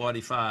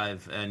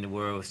 72.45, and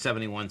we're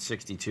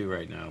 71.62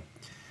 right now.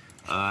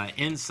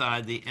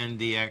 Inside the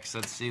NDX,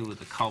 let's see what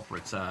the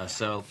culprits are.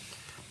 So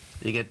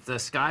you get the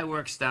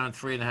Skyworks down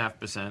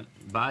 3.5%,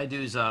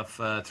 Baidu's off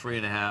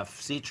 3.5%,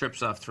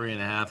 C-Trips off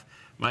 3.5%,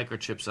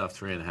 Microchips off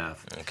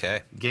 3.5%.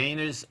 Okay.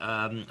 Gainers,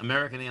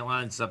 American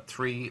Airlines up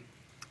 3%.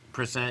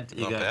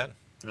 You Not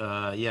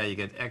bad. You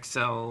get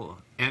XL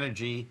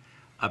Energy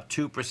up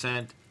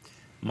 2%.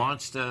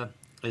 Monster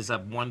is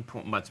up 1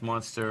 point.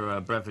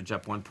 Monster Beverage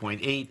up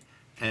 1.8%.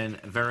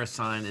 And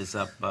VeriSign is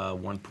up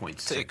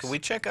 1.6. Hey, can we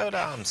check out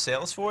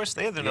Salesforce?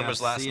 They had their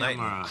numbers last night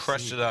and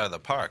crushed it out of the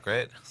park,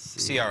 right?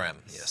 CRM,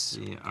 yes.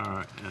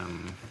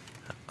 CRM.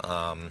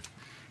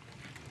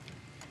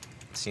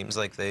 Seems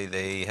like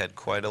they had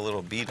quite a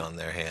little beat on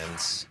their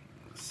hands.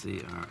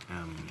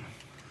 CRM.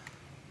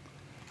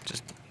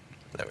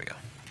 There we go.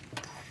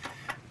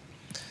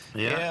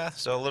 Yeah,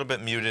 so a little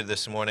bit muted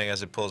this morning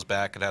as it pulls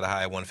back. It had a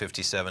high of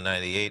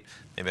 157.98.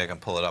 Maybe I can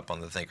pull it up on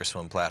the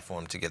Thinkorswim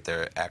platform to get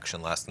their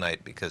action last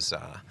night because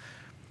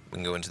we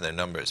can go into their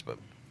numbers. But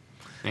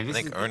I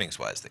think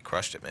earnings-wise, they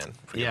crushed it, man.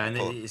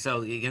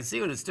 So you can see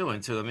what it's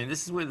doing, too. I mean,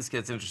 this is where this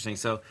gets interesting.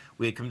 So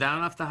we come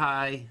down off the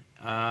high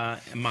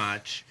in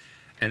March,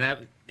 and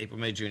that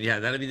April, May, June. Yeah,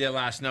 that'll be their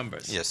last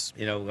numbers. Yes.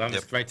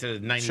 Almost right to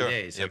the 90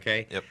 days,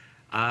 okay? Yep.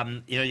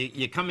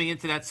 You're coming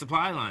into that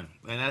supply line,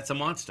 and that's a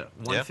monster,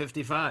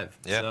 155.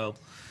 Yeah. So,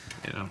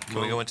 Can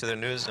we go into their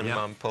news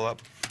and pull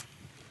up?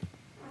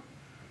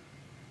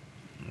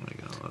 There we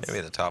go.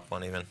 Maybe the top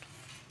one even.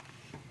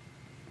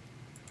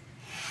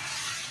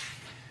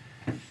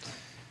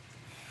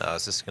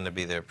 Is this going to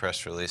be their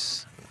press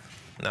release?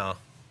 No.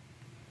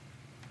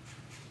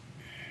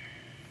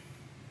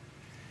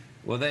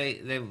 Well,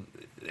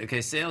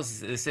 sales.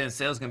 They're saying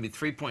sales going to be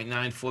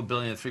 3.94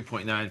 billion,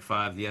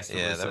 3.95. The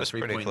estimate was that was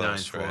pretty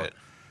close, right?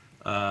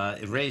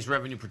 It raised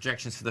revenue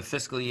projections for the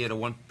fiscal year to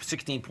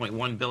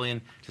 16.1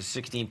 billion to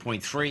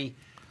 16.3,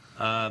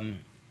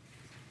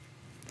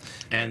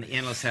 and the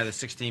analysts had a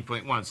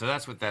 16.1. So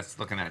that's what that's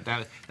looking at.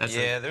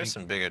 There's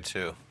some bigger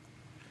too.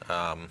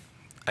 I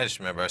just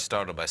remember I was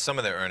startled by some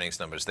of their earnings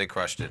numbers. They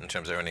crushed it in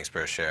terms of earnings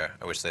per share.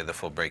 I wish they had the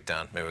full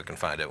breakdown. Maybe we can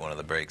find it one of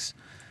the breaks.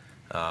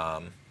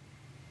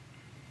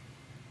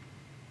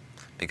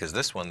 Because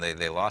this one,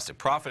 they lost it.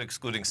 Profit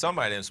excluding some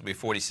items will be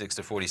 46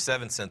 to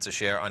 47 cents a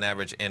share. On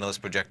average, analysts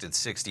projected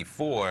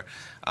 64,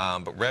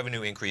 but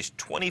revenue increased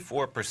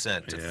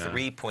 24% to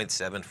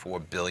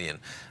 3.74 billion.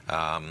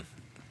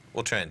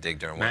 We'll try and dig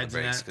during one of the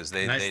breaks because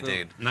they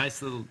did.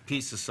 Nice little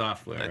piece of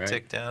software, right?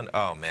 Tick down.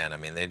 Oh man, I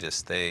mean they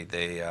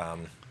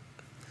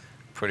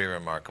pretty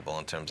remarkable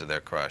in terms of their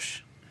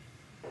crush.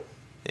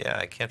 Yeah,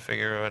 I can't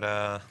figure out.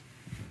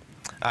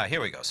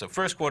 Here we go. So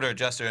first quarter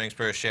adjusted earnings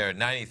per share,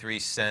 93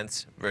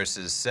 cents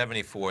versus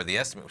 74. The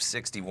estimate was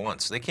 61.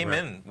 So they came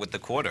in with the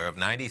quarter of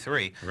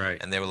 93,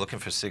 and they were looking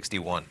for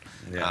 61.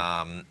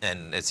 Yeah.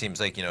 And it seems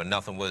like,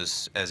 nothing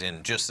was, as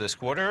in just this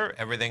quarter.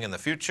 Everything in the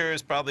future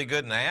is probably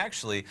good. And I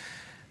actually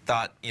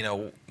thought,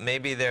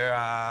 maybe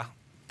they're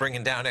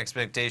bringing down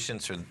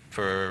expectations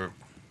for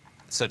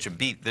such a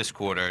beat this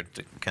quarter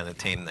to kind of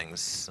tame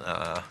things.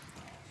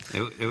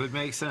 It would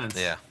make sense.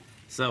 Yeah.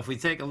 So if we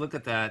take a look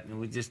at that and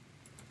we just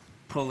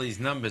pull these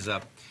numbers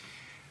up,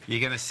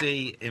 you're going to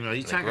see, you're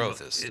talking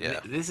growth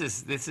about, this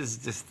is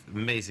just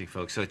amazing,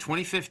 folks. So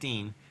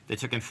 2015, they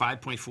took in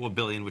 $5.4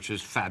 billion, which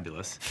was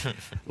fabulous.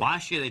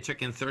 Last year, they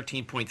took in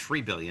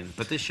 $13.3 billion,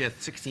 but this year,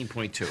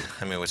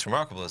 $16.2. I mean, what's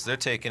remarkable is they're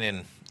taking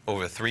in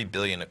over $3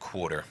 billion a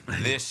quarter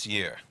this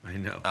year. I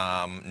know.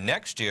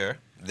 Next year,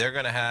 they're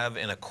going to have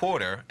in a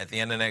quarter, at the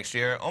end of next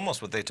year,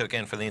 almost what they took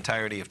in for the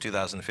entirety of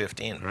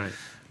 2015. Right.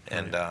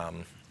 And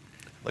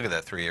look at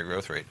that 3-year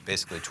growth rate,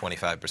 basically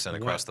 25%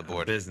 across the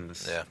board.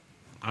 Business. Yeah.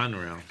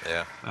 Unreal.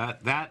 Yeah.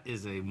 That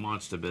is a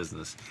monster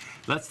business.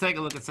 Let's take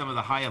a look at some of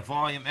the higher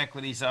volume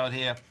equities out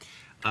here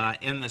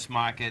in this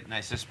market. And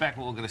I suspect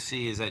what we're going to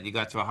see is that you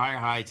got to a higher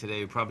high today.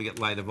 You probably get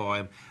lighter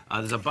volume.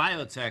 There's a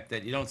biotech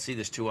that you don't see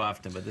this too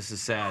often, but this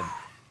is sad.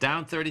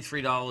 Down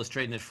 $33,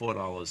 trading at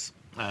 $4.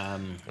 I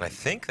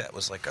think that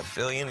was like $1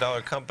 billion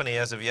company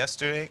as of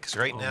yesterday, because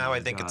right now I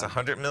think it's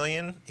 $100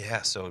 million.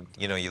 Yeah, so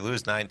you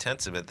lose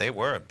 9/10 of it. They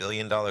were $1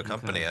 billion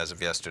company as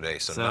of yesterday,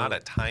 so not a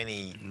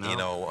tiny,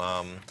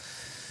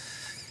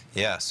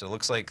 yeah. So it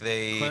looks like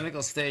they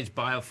clinical stage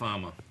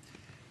biopharma.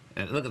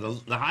 And look at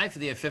the high for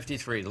the year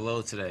 53, the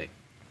low today.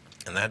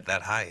 And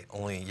that high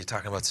only you're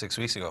talking about 6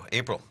 weeks ago,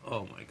 April.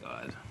 Oh my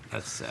God,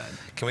 that's sad.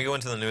 Can we go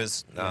into the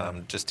news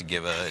just to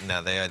give a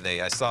now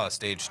I saw a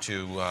stage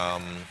 2.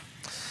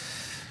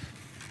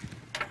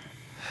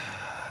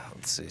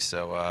 Let's see.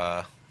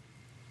 So,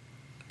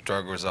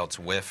 drug results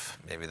whiff.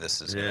 Maybe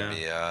this is going to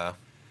be,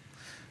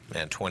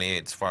 man,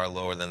 28 is far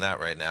lower than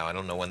that right now. I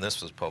don't know when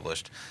this was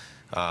published.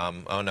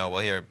 Oh, no. Well,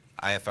 here,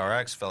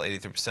 IFRX fell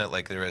 83%,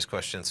 like there is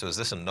question. So is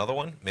this another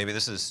one? Maybe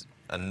this is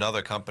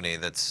another company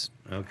that's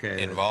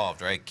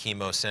involved, right?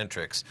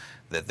 Chemocentrics,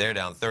 that they're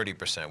down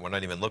 30%. We're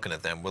not even looking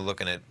at them. We're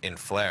looking at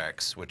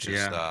Inflarix, which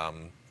is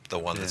the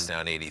one that's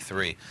down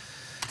 83.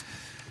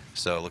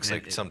 So it looks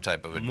like some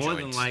type of a more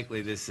joint. Than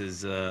likely, this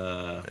is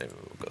one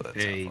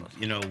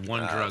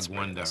drug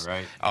wonder,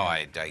 right? Oh,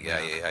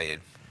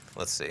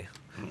 let's see.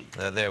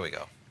 There we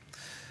go.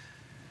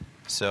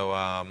 So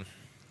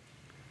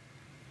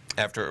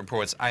after it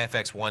reports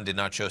IFX-1 did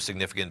not show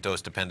significant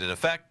dose-dependent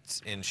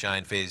effects in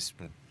SHINE Phase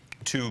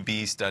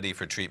 2B study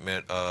for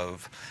treatment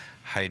of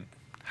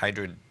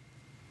hidradenitis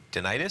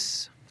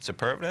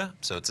suppurativa.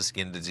 So it's a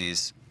skin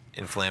disease,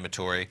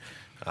 inflammatory.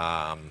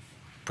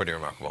 Pretty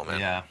remarkable,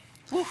 man. Yeah.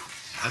 Whew,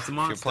 that's a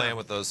monster. If you're playing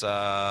with those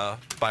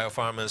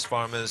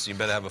farmers, you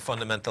better have a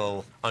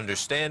fundamental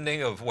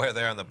understanding of where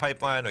they're on the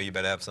pipeline, or you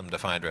better have some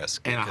defined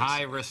risk. And a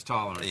high risk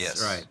tolerance.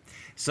 Yes. Right.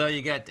 So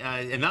you get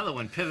another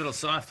one, Pivotal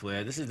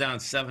Software. This is down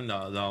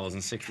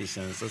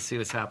 $7.60. Let's see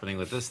what's happening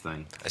with this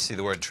thing. I see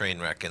the word train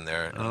wreck in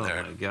there.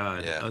 My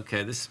God. Yeah.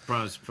 Okay, this is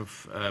for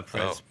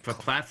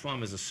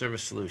platform as a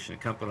service solution. A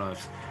company of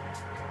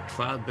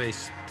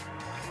cloud-based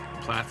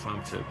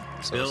platform to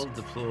build,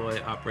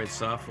 deploy, operate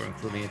software,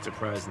 including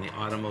enterprise and the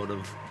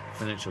automotive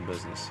financial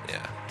business.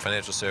 Yeah,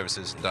 financial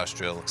services,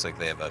 industrial. Looks like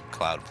they have a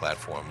cloud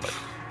platform, but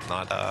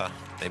not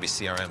maybe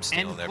CRM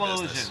still in their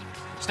business.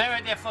 Stay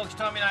right there, folks.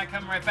 Tommy and I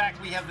coming right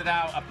back. We have the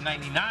Dow up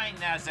 99,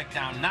 Nasdaq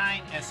down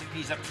 9,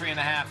 S&P's up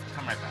 3.5.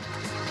 Come right back.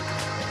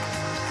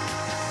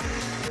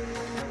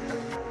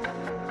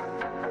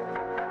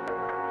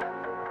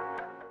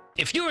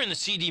 If you're in the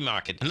CD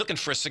market and looking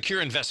for a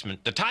secure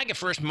investment, the Tiger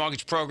First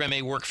Mortgage Program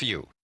may work for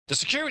you. The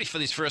security for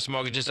these first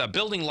mortgages are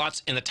building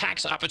lots in the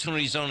Tax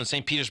Opportunity Zone in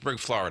St. Petersburg,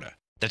 Florida.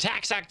 The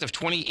Tax Act of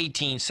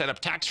 2018 set up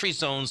tax-free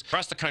zones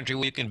across the country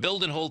where you can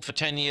build and hold for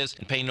 10 years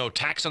and pay no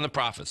tax on the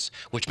profits,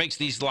 which makes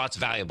these lots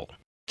valuable.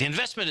 The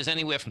investment is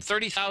anywhere from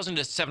 $30,000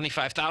 to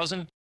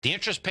 $75,000. The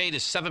interest paid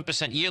is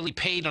 7% yearly,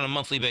 paid on a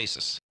monthly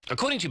basis.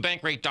 According to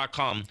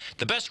Bankrate.com,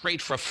 the best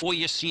rate for a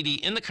 4-year CD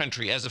in the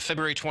country as of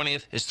February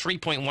 20th is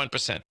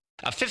 3.1%.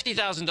 A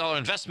 $50,000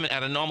 investment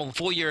at a normal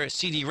 4-year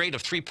CD rate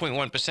of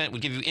 3.1%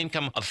 would give you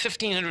income of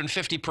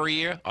 $1,550 per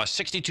year or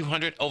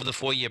 $6,200 over the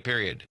 4-year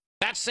period.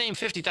 That same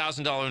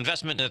 $50,000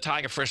 investment in the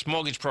Tiger First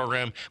Mortgage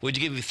Program would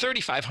give you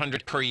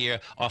 $3,500 per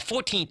year or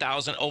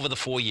 $14,000 over the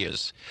 4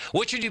 years.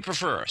 Which would you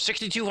prefer,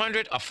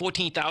 $6,200 or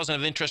 $14,000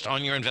 of interest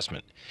on your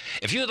investment?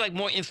 If you would like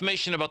more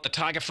information about the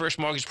Tiger First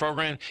Mortgage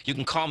Program, you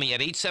can call me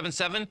at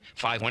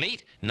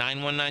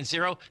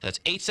 877-518-9190. That's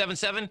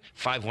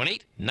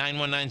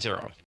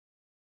 877-518-9190.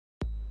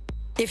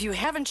 If you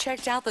haven't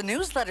checked out the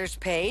newsletters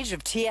page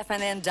of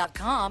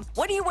TFNN.com,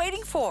 what are you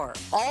waiting for?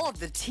 All of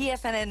the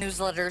TFNN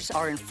newsletters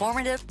are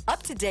informative,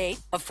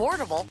 up-to-date,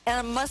 affordable,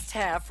 and a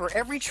must-have for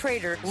every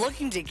trader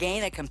looking to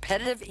gain a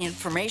competitive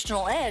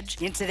informational edge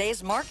in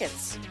today's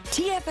markets.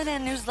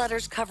 TFNN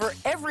newsletters cover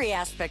every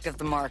aspect of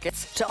the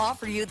markets to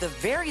offer you the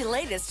very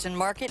latest in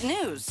market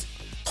news.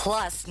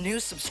 Plus, new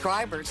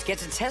subscribers get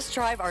to test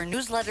drive our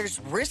newsletters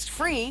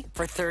risk-free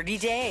for 30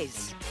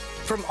 days.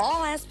 From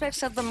all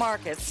aspects of the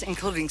markets,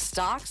 including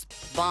stocks,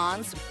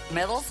 bonds,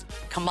 metals,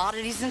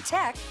 commodities, and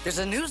tech, there's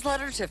a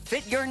newsletter to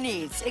fit your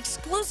needs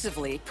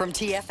exclusively from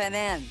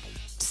TFNN.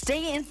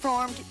 Stay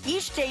informed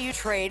each day you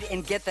trade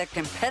and get the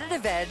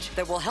competitive edge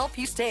that will help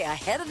you stay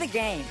ahead of the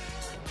game.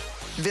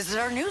 Visit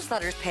our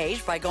newsletters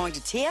page by going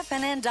to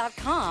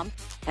TFNN.com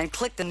and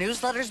click the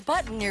newsletters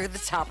button near the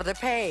top of the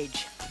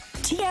page.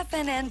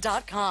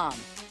 TFNN.com,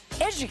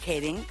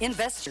 educating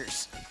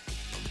investors.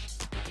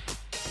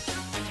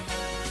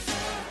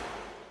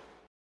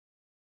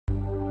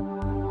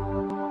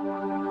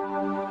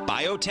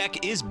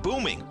 Biotech is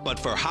booming, but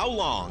for how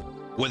long?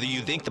 Whether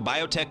you think the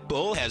biotech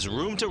bull has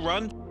room to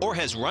run or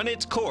has run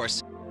its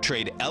course,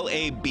 trade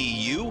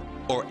LABU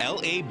or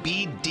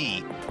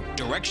LABD,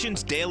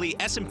 Directions Daily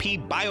S&P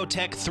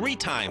Biotech 3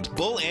 times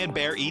bull and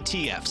bear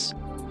ETFs.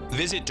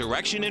 Visit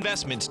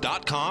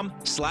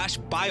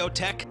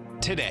directioninvestments.com/biotech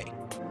today.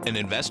 An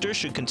investor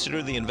should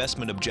consider the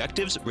investment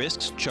objectives,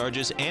 risks,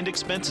 charges, and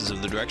expenses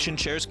of the Direction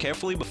shares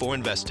carefully before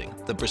investing.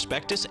 The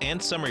prospectus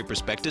and summary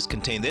prospectus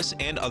contain this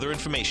and other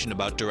information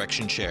about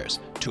Direction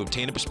shares. To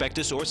obtain a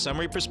prospectus or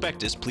summary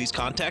prospectus, please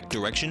contact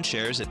Direction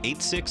shares at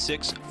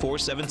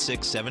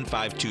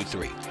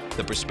 866-476-7523.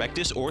 The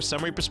prospectus or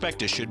summary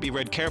prospectus should be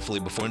read carefully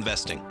before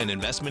investing. An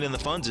investment in the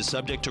funds is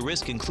subject to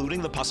risk,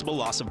 including the possible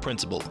loss of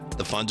principal.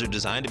 The funds are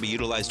designed to be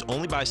utilized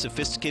only by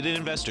sophisticated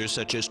investors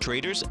such as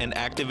traders and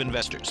active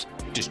investors.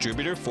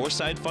 Distributor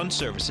Foreside Fund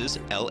Services,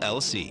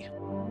 LLC.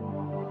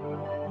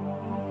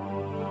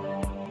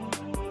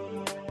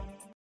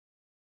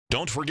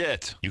 Don't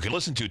forget, you can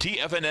listen to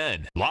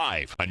TFNN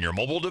live on your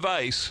mobile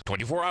device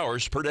 24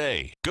 hours per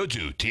day. Go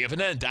to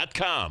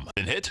TFNN.com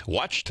and hit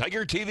Watch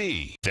Tiger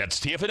TV. That's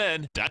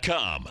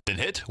TFNN.com. Then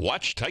hit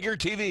Watch Tiger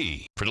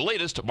TV for the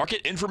latest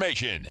market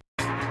information.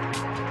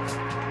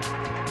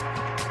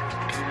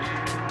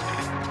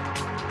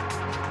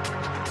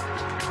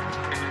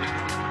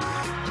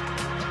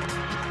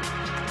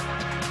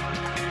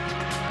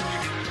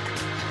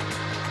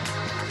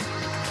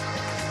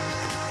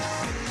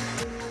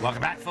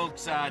 Welcome back,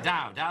 folks.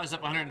 Dow's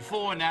up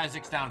 104,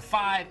 Nasdaq's down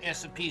 5,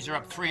 S&Ps are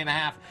up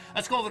 3.5.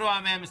 Let's go over to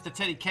our man, Mr.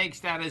 Teddy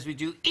Cakestad, as we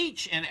do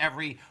each and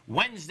every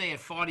Wednesday at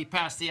 40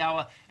 past the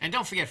hour. And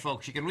don't forget,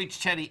 folks, you can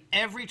reach Teddy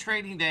every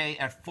trading day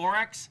at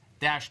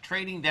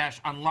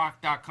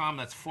forex-trading-unlock.com.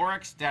 That's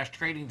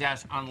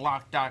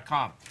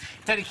forex-trading-unlock.com.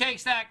 Teddy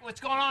Cakestad, what's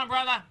going on,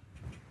 brother?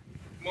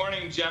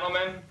 Morning,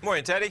 gentlemen.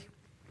 Morning, Teddy.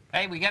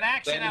 Hey, we got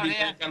action Glad out to be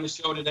here. back on the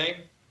show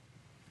today.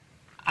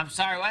 I'm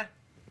sorry, what?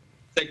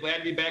 Glad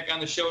to be back on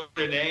the show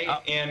today,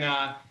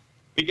 and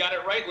we got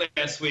it right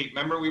last week.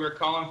 Remember, we were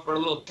calling for a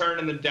little turn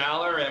in the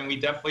dollar, and we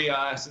definitely,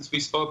 since we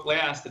spoke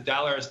last, the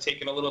dollar has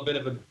taken a little bit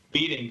of a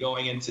beating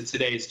going into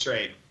today's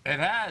trade.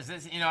 It has.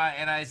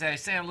 And as I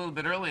was saying a little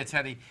bit earlier,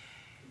 Teddy,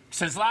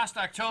 since last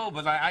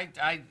October,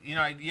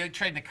 you're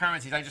trading the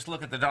currencies. I just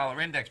look at the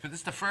dollar index, but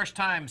this is the first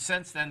time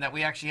since then that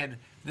we actually had,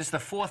 this is the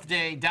 4th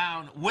day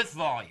down with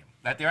volume,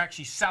 that they're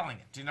actually selling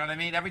it. Do you know what I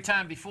mean? Every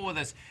time before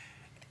this,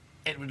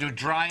 it would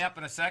dry up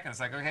in a second.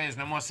 It's like, okay, there's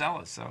no more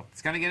sellers. So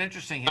it's going to get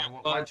interesting here.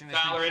 Well, the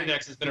dollar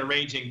index has been a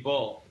raging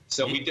bull.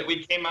 So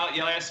we came out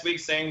last week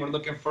saying we're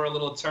looking for a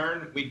little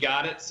turn. We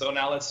got it. So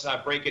now let's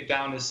break it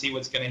down to see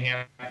what's going to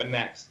happen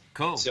next.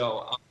 Cool.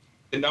 So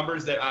the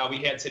numbers that we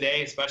had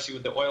today, especially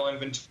with the oil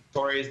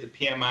inventories, the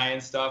PMI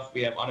and stuff,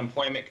 we have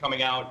unemployment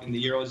coming out in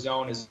the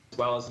Eurozone as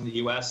well as in the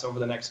U.S. over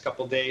the next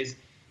couple of days.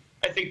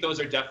 I think those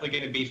are definitely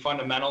going to be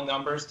fundamental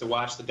numbers to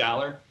watch the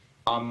dollar.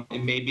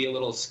 It may be a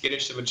little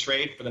skittish of a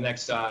trade for the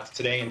next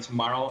today and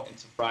tomorrow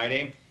into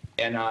Friday.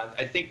 And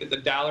I think that the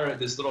dollar,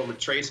 this little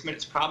retracement,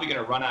 is probably going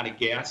to run out of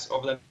gas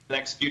over the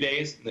next few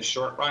days in the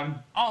short run.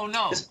 Oh,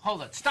 no.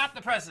 Hold it. Stop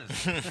the presses.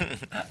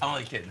 I'm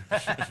only kidding.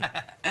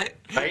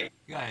 Right?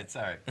 Go ahead.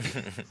 Sorry.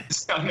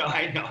 So, no,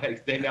 I know.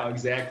 They know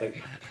exactly.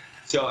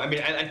 So, I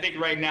mean, I think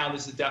right now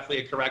this is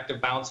definitely a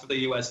corrective bounce for the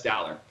U.S.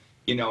 dollar.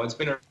 You know, it's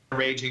been a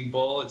raging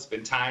bull. It's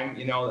been time.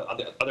 You know,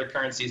 other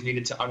currencies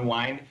needed to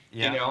unwind.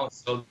 Yeah. You know,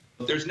 so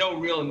there's no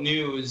real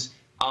news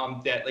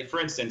that, like, for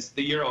instance,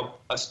 the euro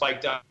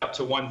spiked up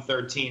to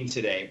 113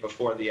 today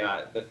before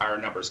our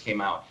numbers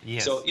came out.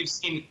 Yes. So you've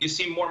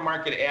seen more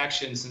market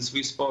action since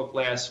we spoke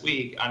last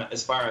week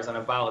as far as on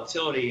a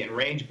volatility and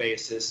range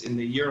basis in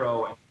the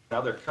euro and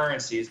other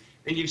currencies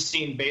than you've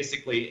seen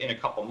basically in a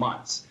couple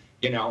months.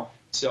 You know,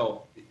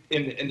 so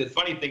and the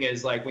funny thing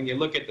is, like, when you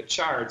look at the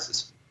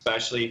charts,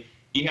 especially,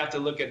 you have to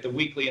look at the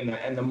weekly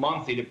and the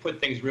monthly to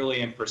put things really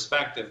in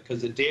perspective,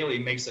 because the daily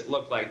makes it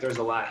look like there's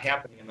a lot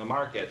happening in the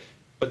market.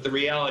 But the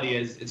reality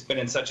is, it's been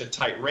in such a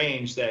tight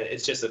range that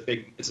it's just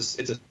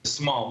it's a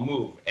small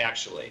move,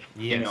 actually.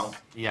 Yes. You know.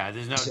 Yeah.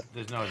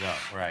 There's no doubt.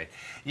 Right.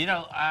 You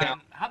know.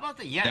 How about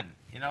the yen?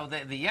 Yeah. You know,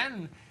 the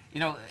yen. You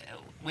know,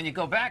 when you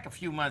go back a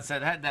few months,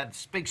 it had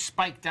that big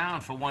spike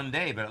down for one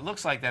day, but it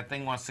looks like that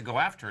thing wants to go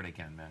after it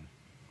again, man.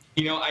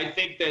 You know, I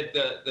think that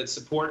the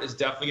support is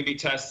definitely going to be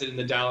tested in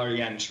the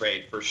dollar-yen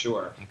trade for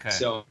sure. Okay.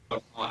 So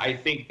I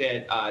think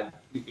that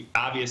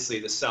obviously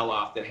the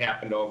sell-off that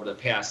happened over the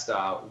past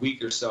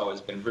week or so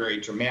has been very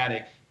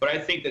dramatic. But I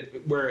think that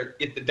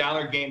if the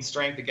dollar gains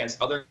strength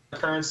against other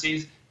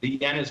currencies, the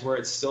yen is where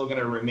it's still going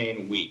to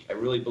remain weak. I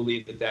really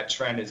believe that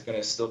trend is going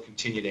to still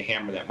continue to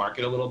hammer that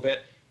market a little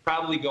bit,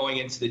 probably going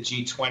into the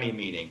G20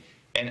 meeting.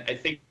 And I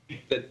think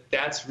that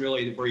that's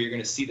really where you're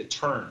going to see the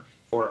turn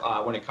for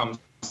when it comes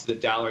to the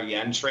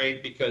dollar-yen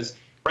trade, because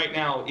right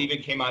now,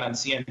 even came out on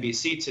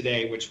CNBC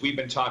today, which we've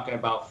been talking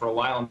about for a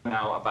while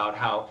now, about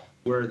how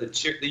the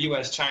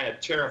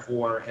U.S.-China tariff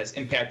war has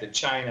impacted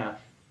China,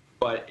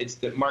 but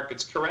the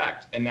market's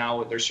correct. And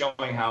now they're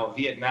showing how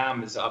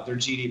Vietnam is up, their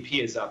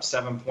GDP is up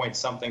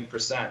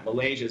 7-point-something%.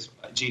 Malaysia's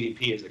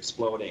GDP is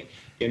exploding,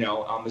 you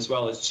know, as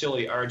well as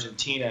Chile,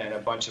 Argentina, and a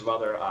bunch of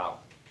other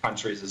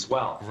countries as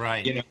well.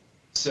 Right. You know,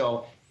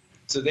 so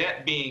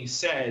that being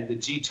said, the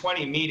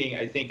G20 meeting,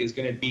 I think, is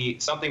going to be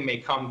something may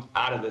come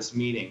out of this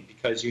meeting,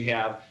 because you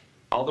have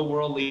all the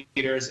world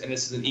leaders, and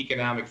this is an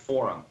economic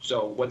forum.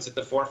 So what's at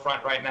the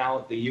forefront right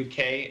now? The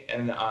UK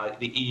and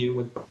the EU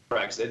with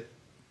Brexit,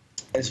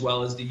 as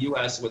well as the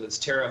US with its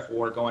tariff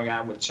war going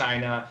on with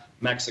China,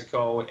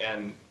 Mexico,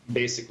 and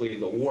basically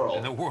the world.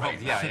 And the world,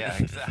 right? Yeah,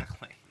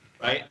 exactly.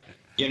 Right?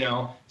 You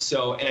know,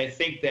 so, and I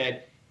think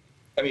that,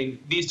 I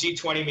mean, these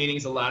G20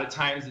 meetings, a lot of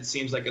times it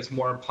seems like it's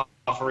more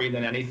puffery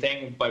than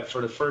anything, but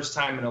for the first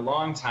time in a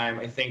long time,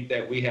 I think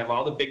that we have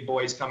all the big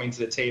boys coming to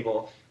the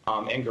table,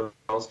 and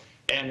girls,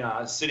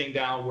 and sitting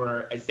down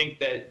where I think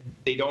that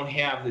they don't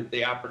have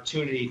the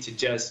opportunity to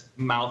just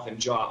mouth and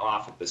jaw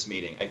off at this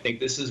meeting. I think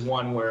this is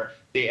one where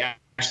they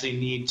actually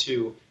need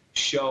to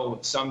show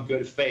some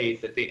good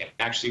faith that they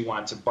actually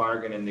want to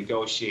bargain and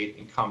negotiate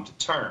and come to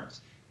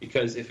terms.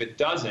 Because if it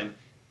doesn't,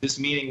 this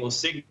meeting will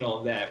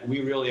signal that we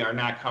really are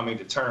not coming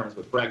to terms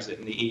with Brexit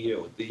and the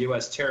EU. The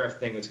U.S. tariff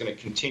thing is going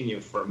to continue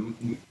for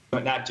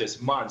not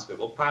just months, but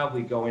will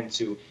probably go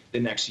into the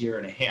next year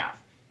and a half,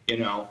 you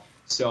know.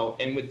 So,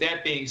 and with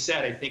that being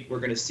said, I think we're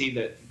going to see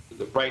that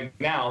right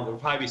now there'll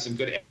probably be some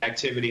good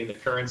activity in the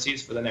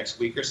currencies for the next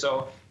week or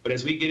so. But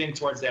as we get in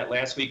towards that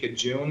last week of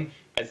June,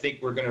 I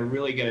think we're going to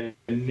really get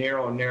a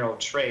narrow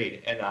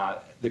trade, and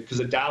because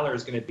the dollar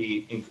is going to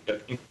be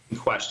in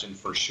question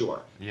for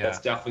sure. Yeah. That's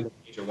definitely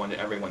the major one that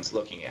everyone's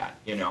looking at.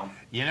 You know,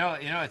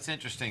 it's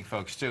interesting,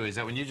 folks, too, is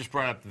that when you just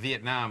brought up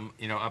Vietnam,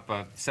 you know, up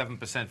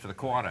 7% for the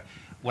quarter.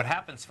 What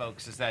happens,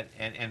 folks, is that,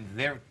 and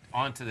they're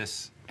onto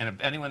this,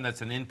 and anyone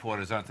that's an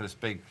importer is onto this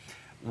big.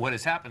 What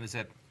has happened is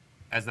that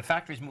as the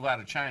factories move out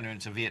of China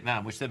into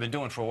Vietnam, which they've been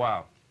doing for a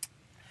while,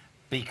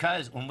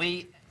 because when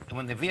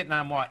the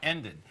Vietnam War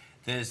ended,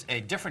 there's a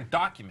different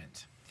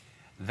document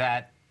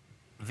that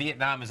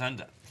Vietnam is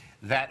under,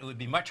 that it would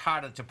be much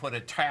harder to put a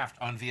tariff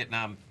on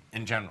Vietnam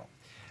in general.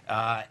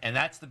 And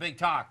that's the big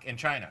talk in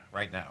China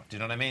right now. Do you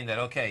know what I mean? That,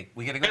 okay,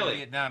 we got to go to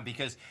Vietnam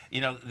because, you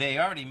know, they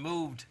already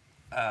moved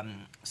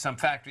some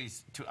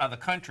factories to other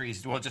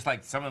countries. Well, just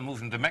like some of them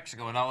moved them to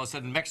Mexico, and all of a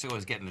sudden Mexico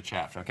is getting the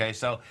chaff, okay?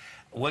 So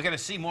we're going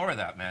to see more of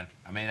that, man.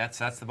 I mean, that's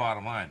the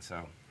bottom line,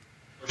 so.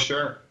 For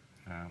sure.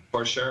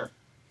 For sure.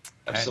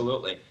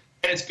 Absolutely.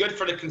 And it's good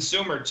for the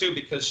consumer, too,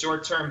 because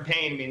short-term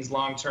pain means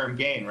long-term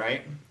gain,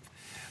 right?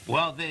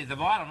 Well, the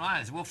bottom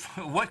line is,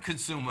 what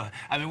consumer?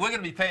 I mean, we're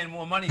going to be paying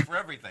more money for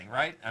everything,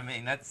 right? I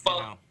mean, that's, well,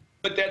 you know.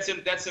 But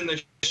that's in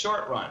the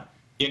short run.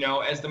 You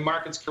know, as the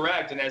market's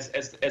correct and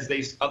as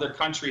these other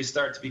countries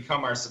start to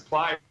become our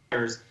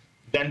suppliers,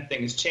 then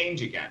things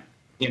change again,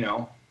 you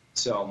know?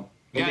 So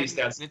at least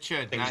that's... It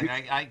should.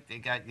 I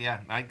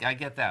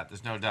get that.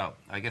 There's no doubt.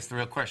 I guess the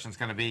real question is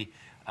going to be,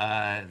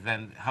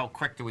 then how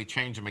quick do we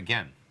change them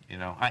again? You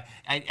know,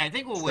 I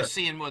think what we're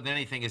seeing more than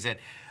anything is that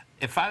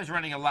if I was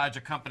running a larger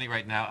company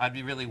right now, I'd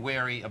be really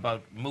wary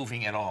about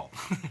moving at all.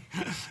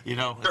 You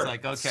know, it's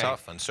like, okay. It's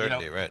tough,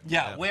 uncertainty, you know, right?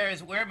 Yeah, where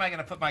am I going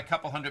to put my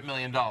couple $100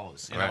 million?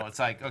 You know, it's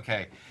like,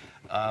 okay,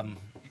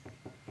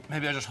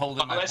 maybe I'll just hold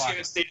it in my pocket. Unless you're in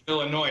the state of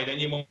Illinois, then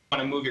you won't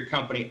want to move your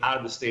company out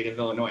of the state of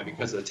Illinois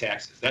because of the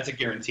taxes. That's a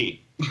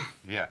guarantee.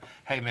 Yeah.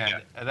 Hey,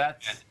 man,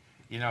 that's,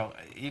 you know,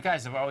 you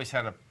guys have always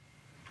had a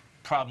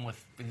problem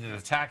with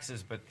the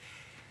taxes, but,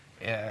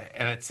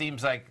 and it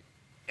seems like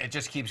it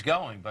just keeps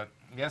going, but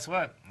guess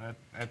what?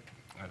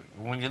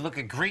 When you look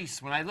at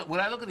Greece, when I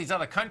look at these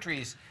other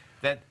countries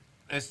that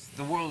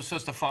the world is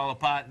supposed to fall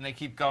apart and they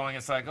keep going,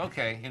 it's like,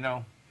 okay, you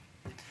know,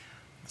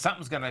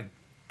 something's going to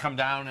come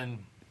down and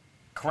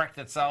correct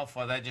itself,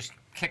 or they just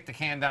kick the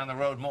can down the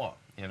road more,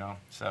 you know.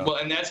 So well,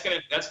 and that's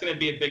gonna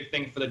be a big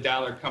thing for the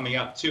dollar coming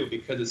up too,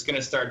 because it's going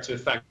to start to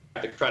affect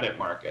the credit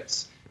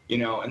markets, you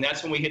know, and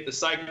that's when we hit the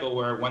cycle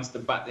where once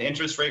the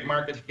interest rate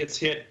market gets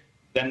hit,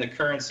 then the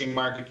currency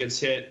market gets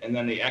hit, and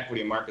then the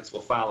equity markets will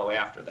follow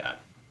after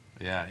that.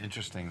 Yeah,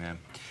 interesting, man.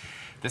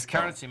 This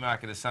currency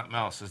market is something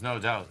else. There's no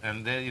doubt.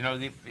 And you know,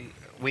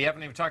 we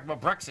haven't even talked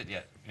about Brexit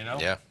yet. You know.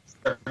 Yeah.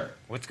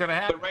 What's going to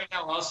happen? But right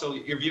now, also,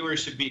 your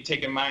viewers should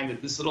take in mind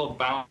that this little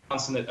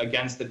bounce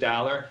against the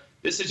dollar,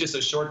 this is just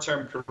a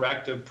short-term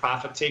corrective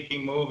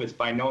profit-taking move. It's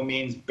by no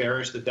means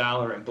bearish the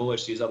dollar and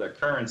bullish these other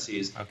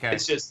currencies. Okay.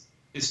 It's just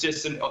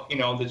you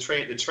know,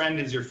 the trend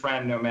is your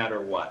friend no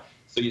matter what.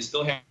 So you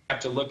still have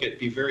to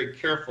be very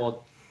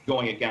careful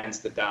going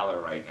against the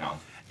dollar right now.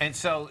 And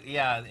so,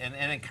 yeah,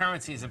 and in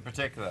currencies in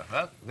particular.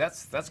 Well,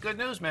 that's good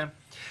news, man.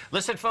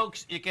 Listen,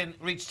 folks, you can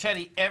reach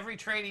Teddy every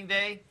trading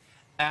day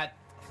at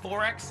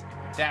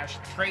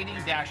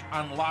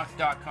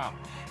forex-trading-unlock.com.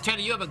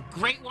 Teddy, you have a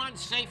great one,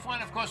 safe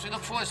one. Of course, we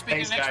look forward to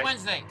speaking next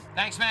Wednesday.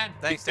 Thanks, man.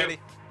 Thanks, Teddy.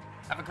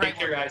 Have a great Take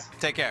care, guys.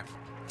 Take care.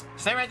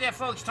 Stay right there,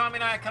 folks. Tommy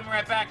and I are coming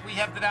right back. We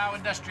have the Dow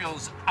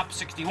Industrials up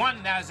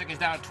 61. Nasdaq is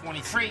down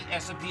 23.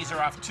 S&Ps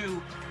are off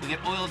 2. We get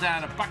oil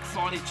down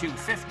 $1.42,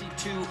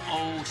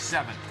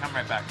 52.07. Come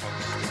right back,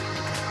 folks.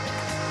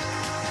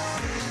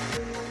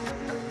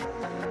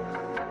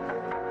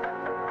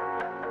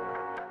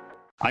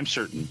 I'm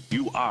certain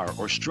you are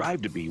or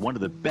strive to be one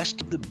of the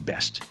best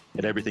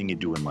at everything you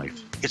do in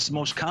life. It's the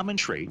most common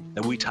trait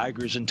that we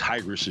tigers and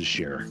tigresses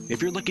share.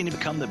 If you're looking to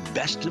become the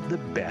best of the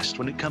best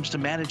when it comes to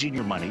managing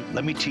your money,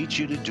 let me teach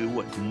you to do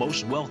what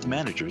most wealth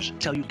managers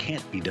tell you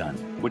can't be done,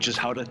 which is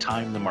how to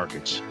time the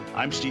markets.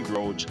 I'm Steve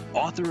Rhodes,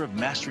 author of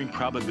Mastering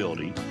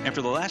Probability, and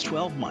for the last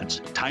 12 months,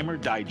 Timer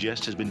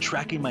Digest has been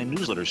tracking my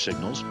newsletter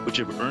signals, which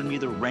have earned me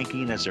the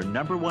ranking as their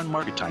 #1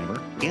 market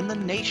timer in the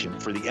nation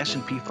for the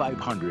S&P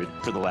 500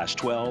 for the last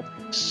 12,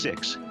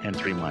 6, and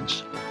 3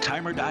 months.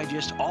 Timer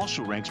Digest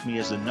also ranks me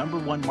as the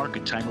 #1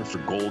 market timer for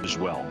gold as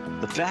well.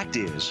 The fact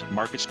is,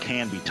 markets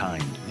can be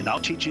timed, and I'll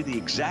teach you the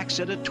exact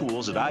set of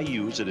tools that I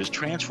use that has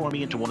transformed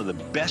me into one of the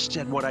best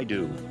at what I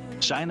do.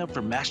 Sign up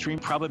for Mastering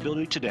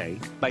Probability today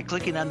by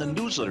clicking on the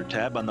newsletter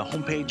tab on the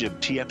homepage of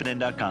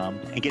TFNN.com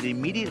and get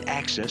immediate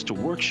access to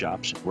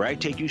workshops where I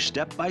take you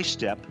step by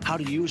step how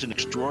to use an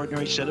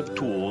extraordinary set of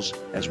tools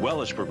as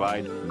well as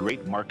provide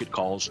great market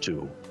calls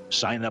too.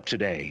 Sign up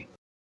today.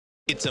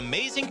 It's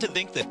amazing to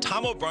think that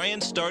Tom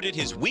O'Brien started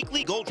his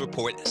weekly gold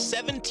report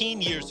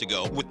 17 years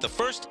ago with the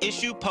first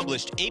issue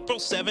published April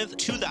 7th,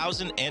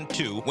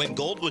 2002, when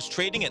gold was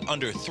trading at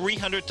under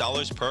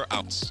 $300 per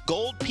ounce.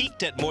 Gold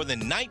peaked at more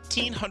than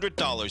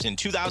 $1,900 in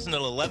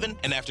 2011,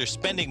 and after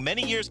spending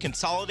many years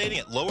consolidating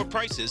at lower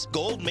prices,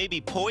 gold may be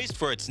poised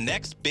for its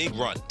next big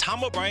run.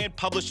 Tom O'Brien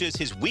publishes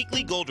his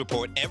weekly gold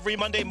report every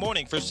Monday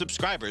morning for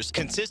subscribers,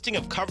 consisting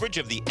of coverage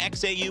of the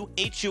XAU,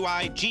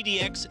 HUI,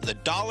 GDX, the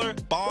dollar,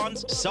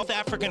 bonds, South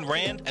African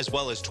Rand, as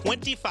well as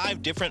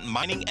 25 different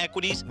mining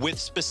equities with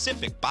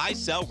specific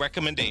buy-sell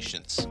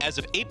recommendations. As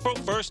of April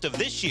 1st of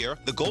this year,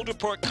 the gold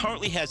report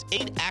currently has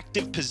 8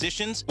 active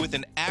positions with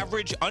an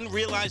average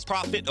unrealized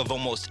profit of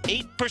almost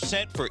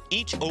 8% for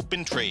each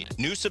open trade.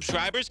 New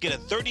subscribers get a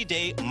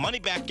 30-day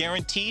money-back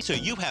guarantee, so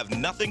you have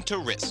nothing to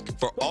risk.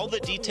 For all the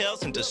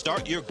details and to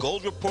start your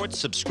gold report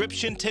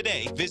subscription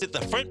today, visit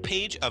the front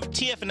page of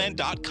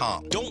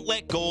TFNN.com. Don't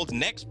let gold's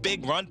next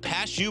big run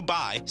pass you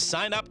by.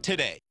 Sign up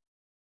today.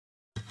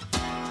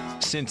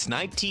 Since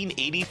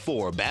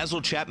 1984,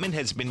 Basil Chapman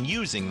has been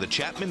using the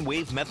Chapman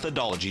Wave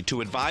methodology to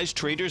advise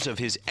traders of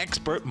his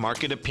expert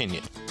market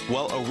opinion.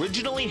 While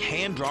originally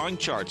hand-drawing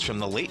charts from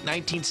the late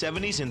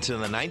 1970s into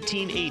the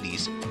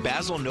 1980s,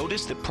 Basil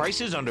noticed that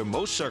prices under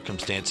most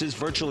circumstances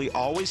virtually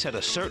always had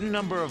a certain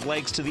number of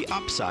legs to the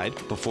upside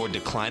before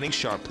declining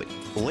sharply.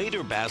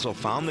 Later, Basil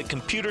found that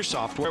computer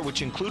software,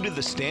 which included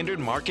the standard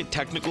market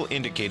technical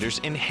indicators,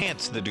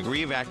 enhanced the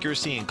degree of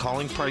accuracy in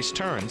calling price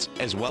turns,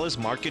 as well as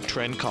market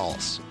trend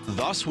calls.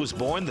 Thus was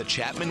born the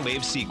Chapman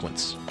Wave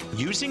sequence.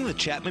 Using the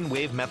Chapman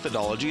Wave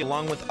methodology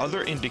along with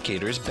other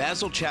indicators,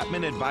 Basil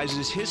Chapman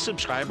advises his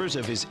subscribers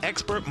of his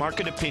expert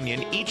market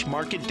opinion each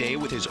market day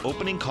with his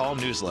opening call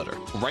newsletter.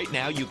 Right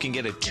now, you can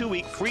get a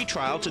 2-week free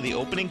trial to the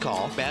opening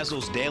call,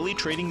 Basil's daily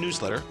trading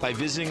newsletter, by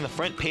visiting the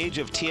front page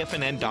of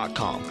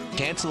TFNN.com.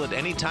 Cancel at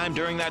any time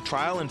during that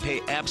trial and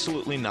pay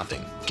absolutely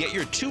nothing. Get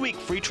your 2-week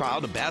free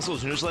trial to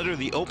Basil's newsletter,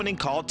 The Opening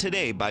Call,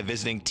 today by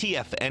visiting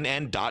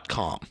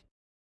TFNN.com.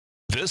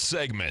 This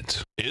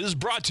segment is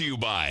brought to you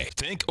by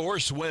Think or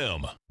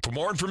Swim. For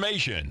more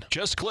information,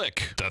 just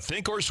click the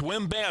Think or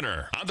Swim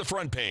banner on the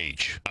front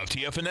page of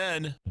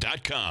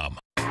TFNN.com.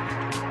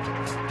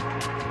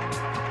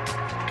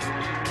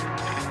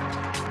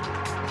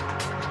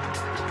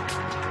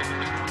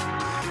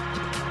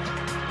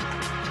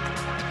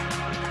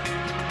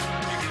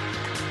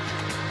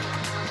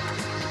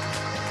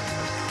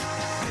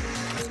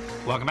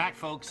 Welcome back,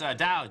 folks.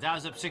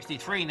 Dow's up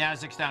 63,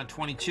 Nasdaq's down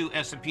 22,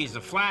 S&P's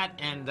are flat,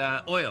 and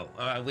oil.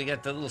 We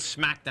got the little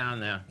smackdown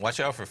there. Watch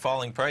out for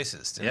falling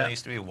prices. That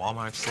used to be a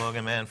Walmart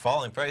slogan, man.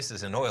 Falling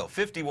prices in oil,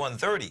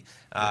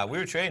 51.30. We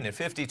were trading at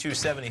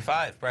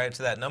 52.75 prior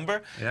to that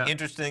number. Yeah.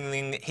 Interesting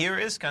thing here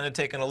is kind of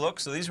taking a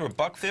look. So these were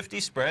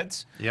 $1.50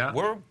 spreads. Yeah.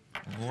 We're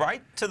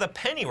right to the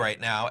penny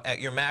right now at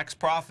your max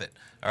profit.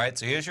 All right,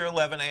 so here's your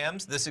 11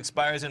 AMs. This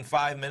expires in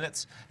 5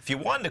 minutes. If you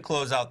wanted to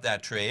close out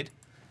that trade,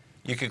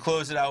 You could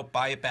close it out,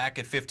 buy it back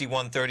at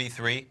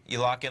 51.33. You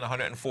lock in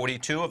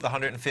 142 of the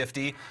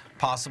 150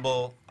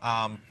 possible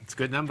it's a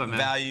good number, man.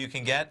 value you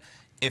can get.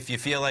 If you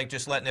feel like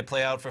just letting it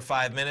play out for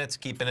 5 minutes,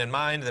 keeping in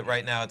mind that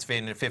right now it's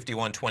trading at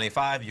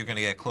 51.25, you're going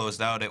to get closed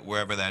out at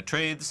wherever that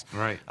trades.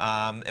 Right.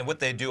 And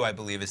what they do, I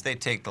believe, is they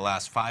take the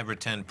last 5 or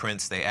 10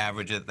 prints, they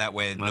average it. That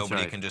way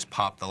nobody can just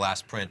pop the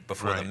last print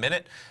before the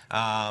minute.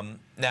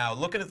 Now,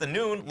 looking at the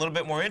noon, a little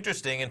bit more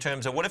interesting in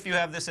terms of what if you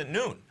have this at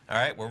noon? All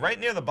right, we're right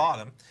near the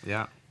bottom.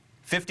 Yeah.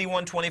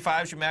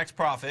 51.25 is your max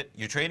profit.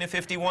 You're trading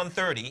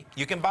 51.30.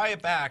 You can buy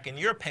it back, and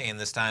you're paying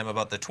this time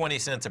about the 20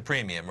 cents a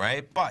premium,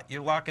 right? But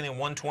you're locking in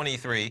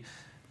 123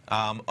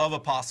 of a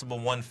possible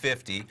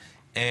 150,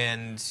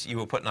 and you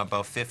were putting up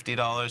about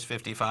 $50,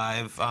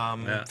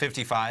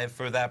 55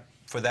 for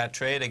that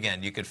trade.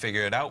 Again, you could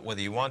figure it out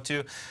whether you want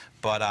to,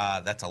 but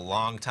that's a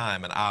long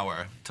time, an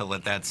hour, to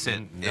let that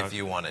sit if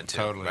you wanted to.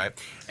 Totally. Right?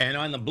 And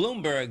on the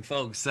Bloomberg,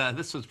 folks,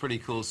 this was pretty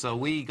cool. So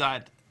we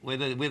got. We're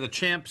the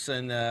champs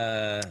in we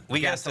got the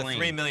gasoline.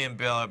 3 million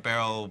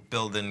barrel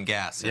build in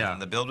gas. Yeah.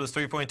 And the build was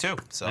 3.2.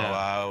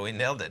 So we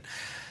nailed it.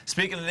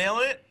 Speaking of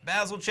nailing it,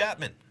 Basil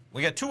Chapman.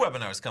 We got 2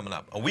 webinars coming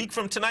up. A week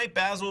from tonight,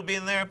 Basil will be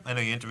in there. I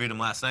know you interviewed him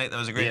last night. That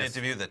was a great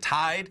interview. The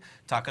Tide,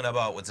 talking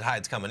about what the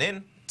Tide's coming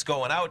in. It's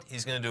going out.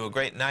 He's going to do a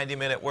great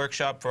 90-minute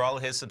workshop for all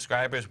of his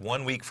subscribers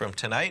 1 week from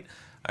tonight.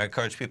 I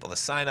encourage people to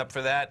sign up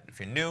for that. If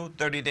you're new,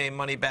 30-day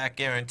money-back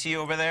guarantee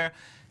over there.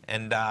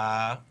 And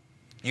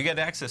you get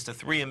access to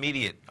 3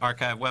 immediate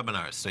archive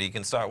webinars. So you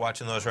can start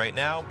watching those right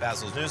now,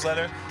 Basil's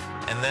newsletter.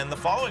 And then the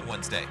following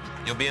Wednesday,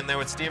 you'll be in there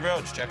with Steve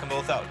Rhodes. Check them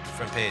both out,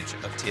 front page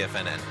of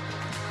TFNN.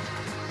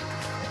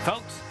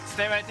 Folks,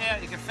 stay right there.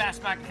 You got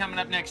Fast Market coming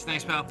up next.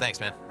 Thanks, pal. Thanks,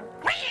 man.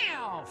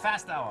 Wow!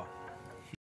 Fast Hour.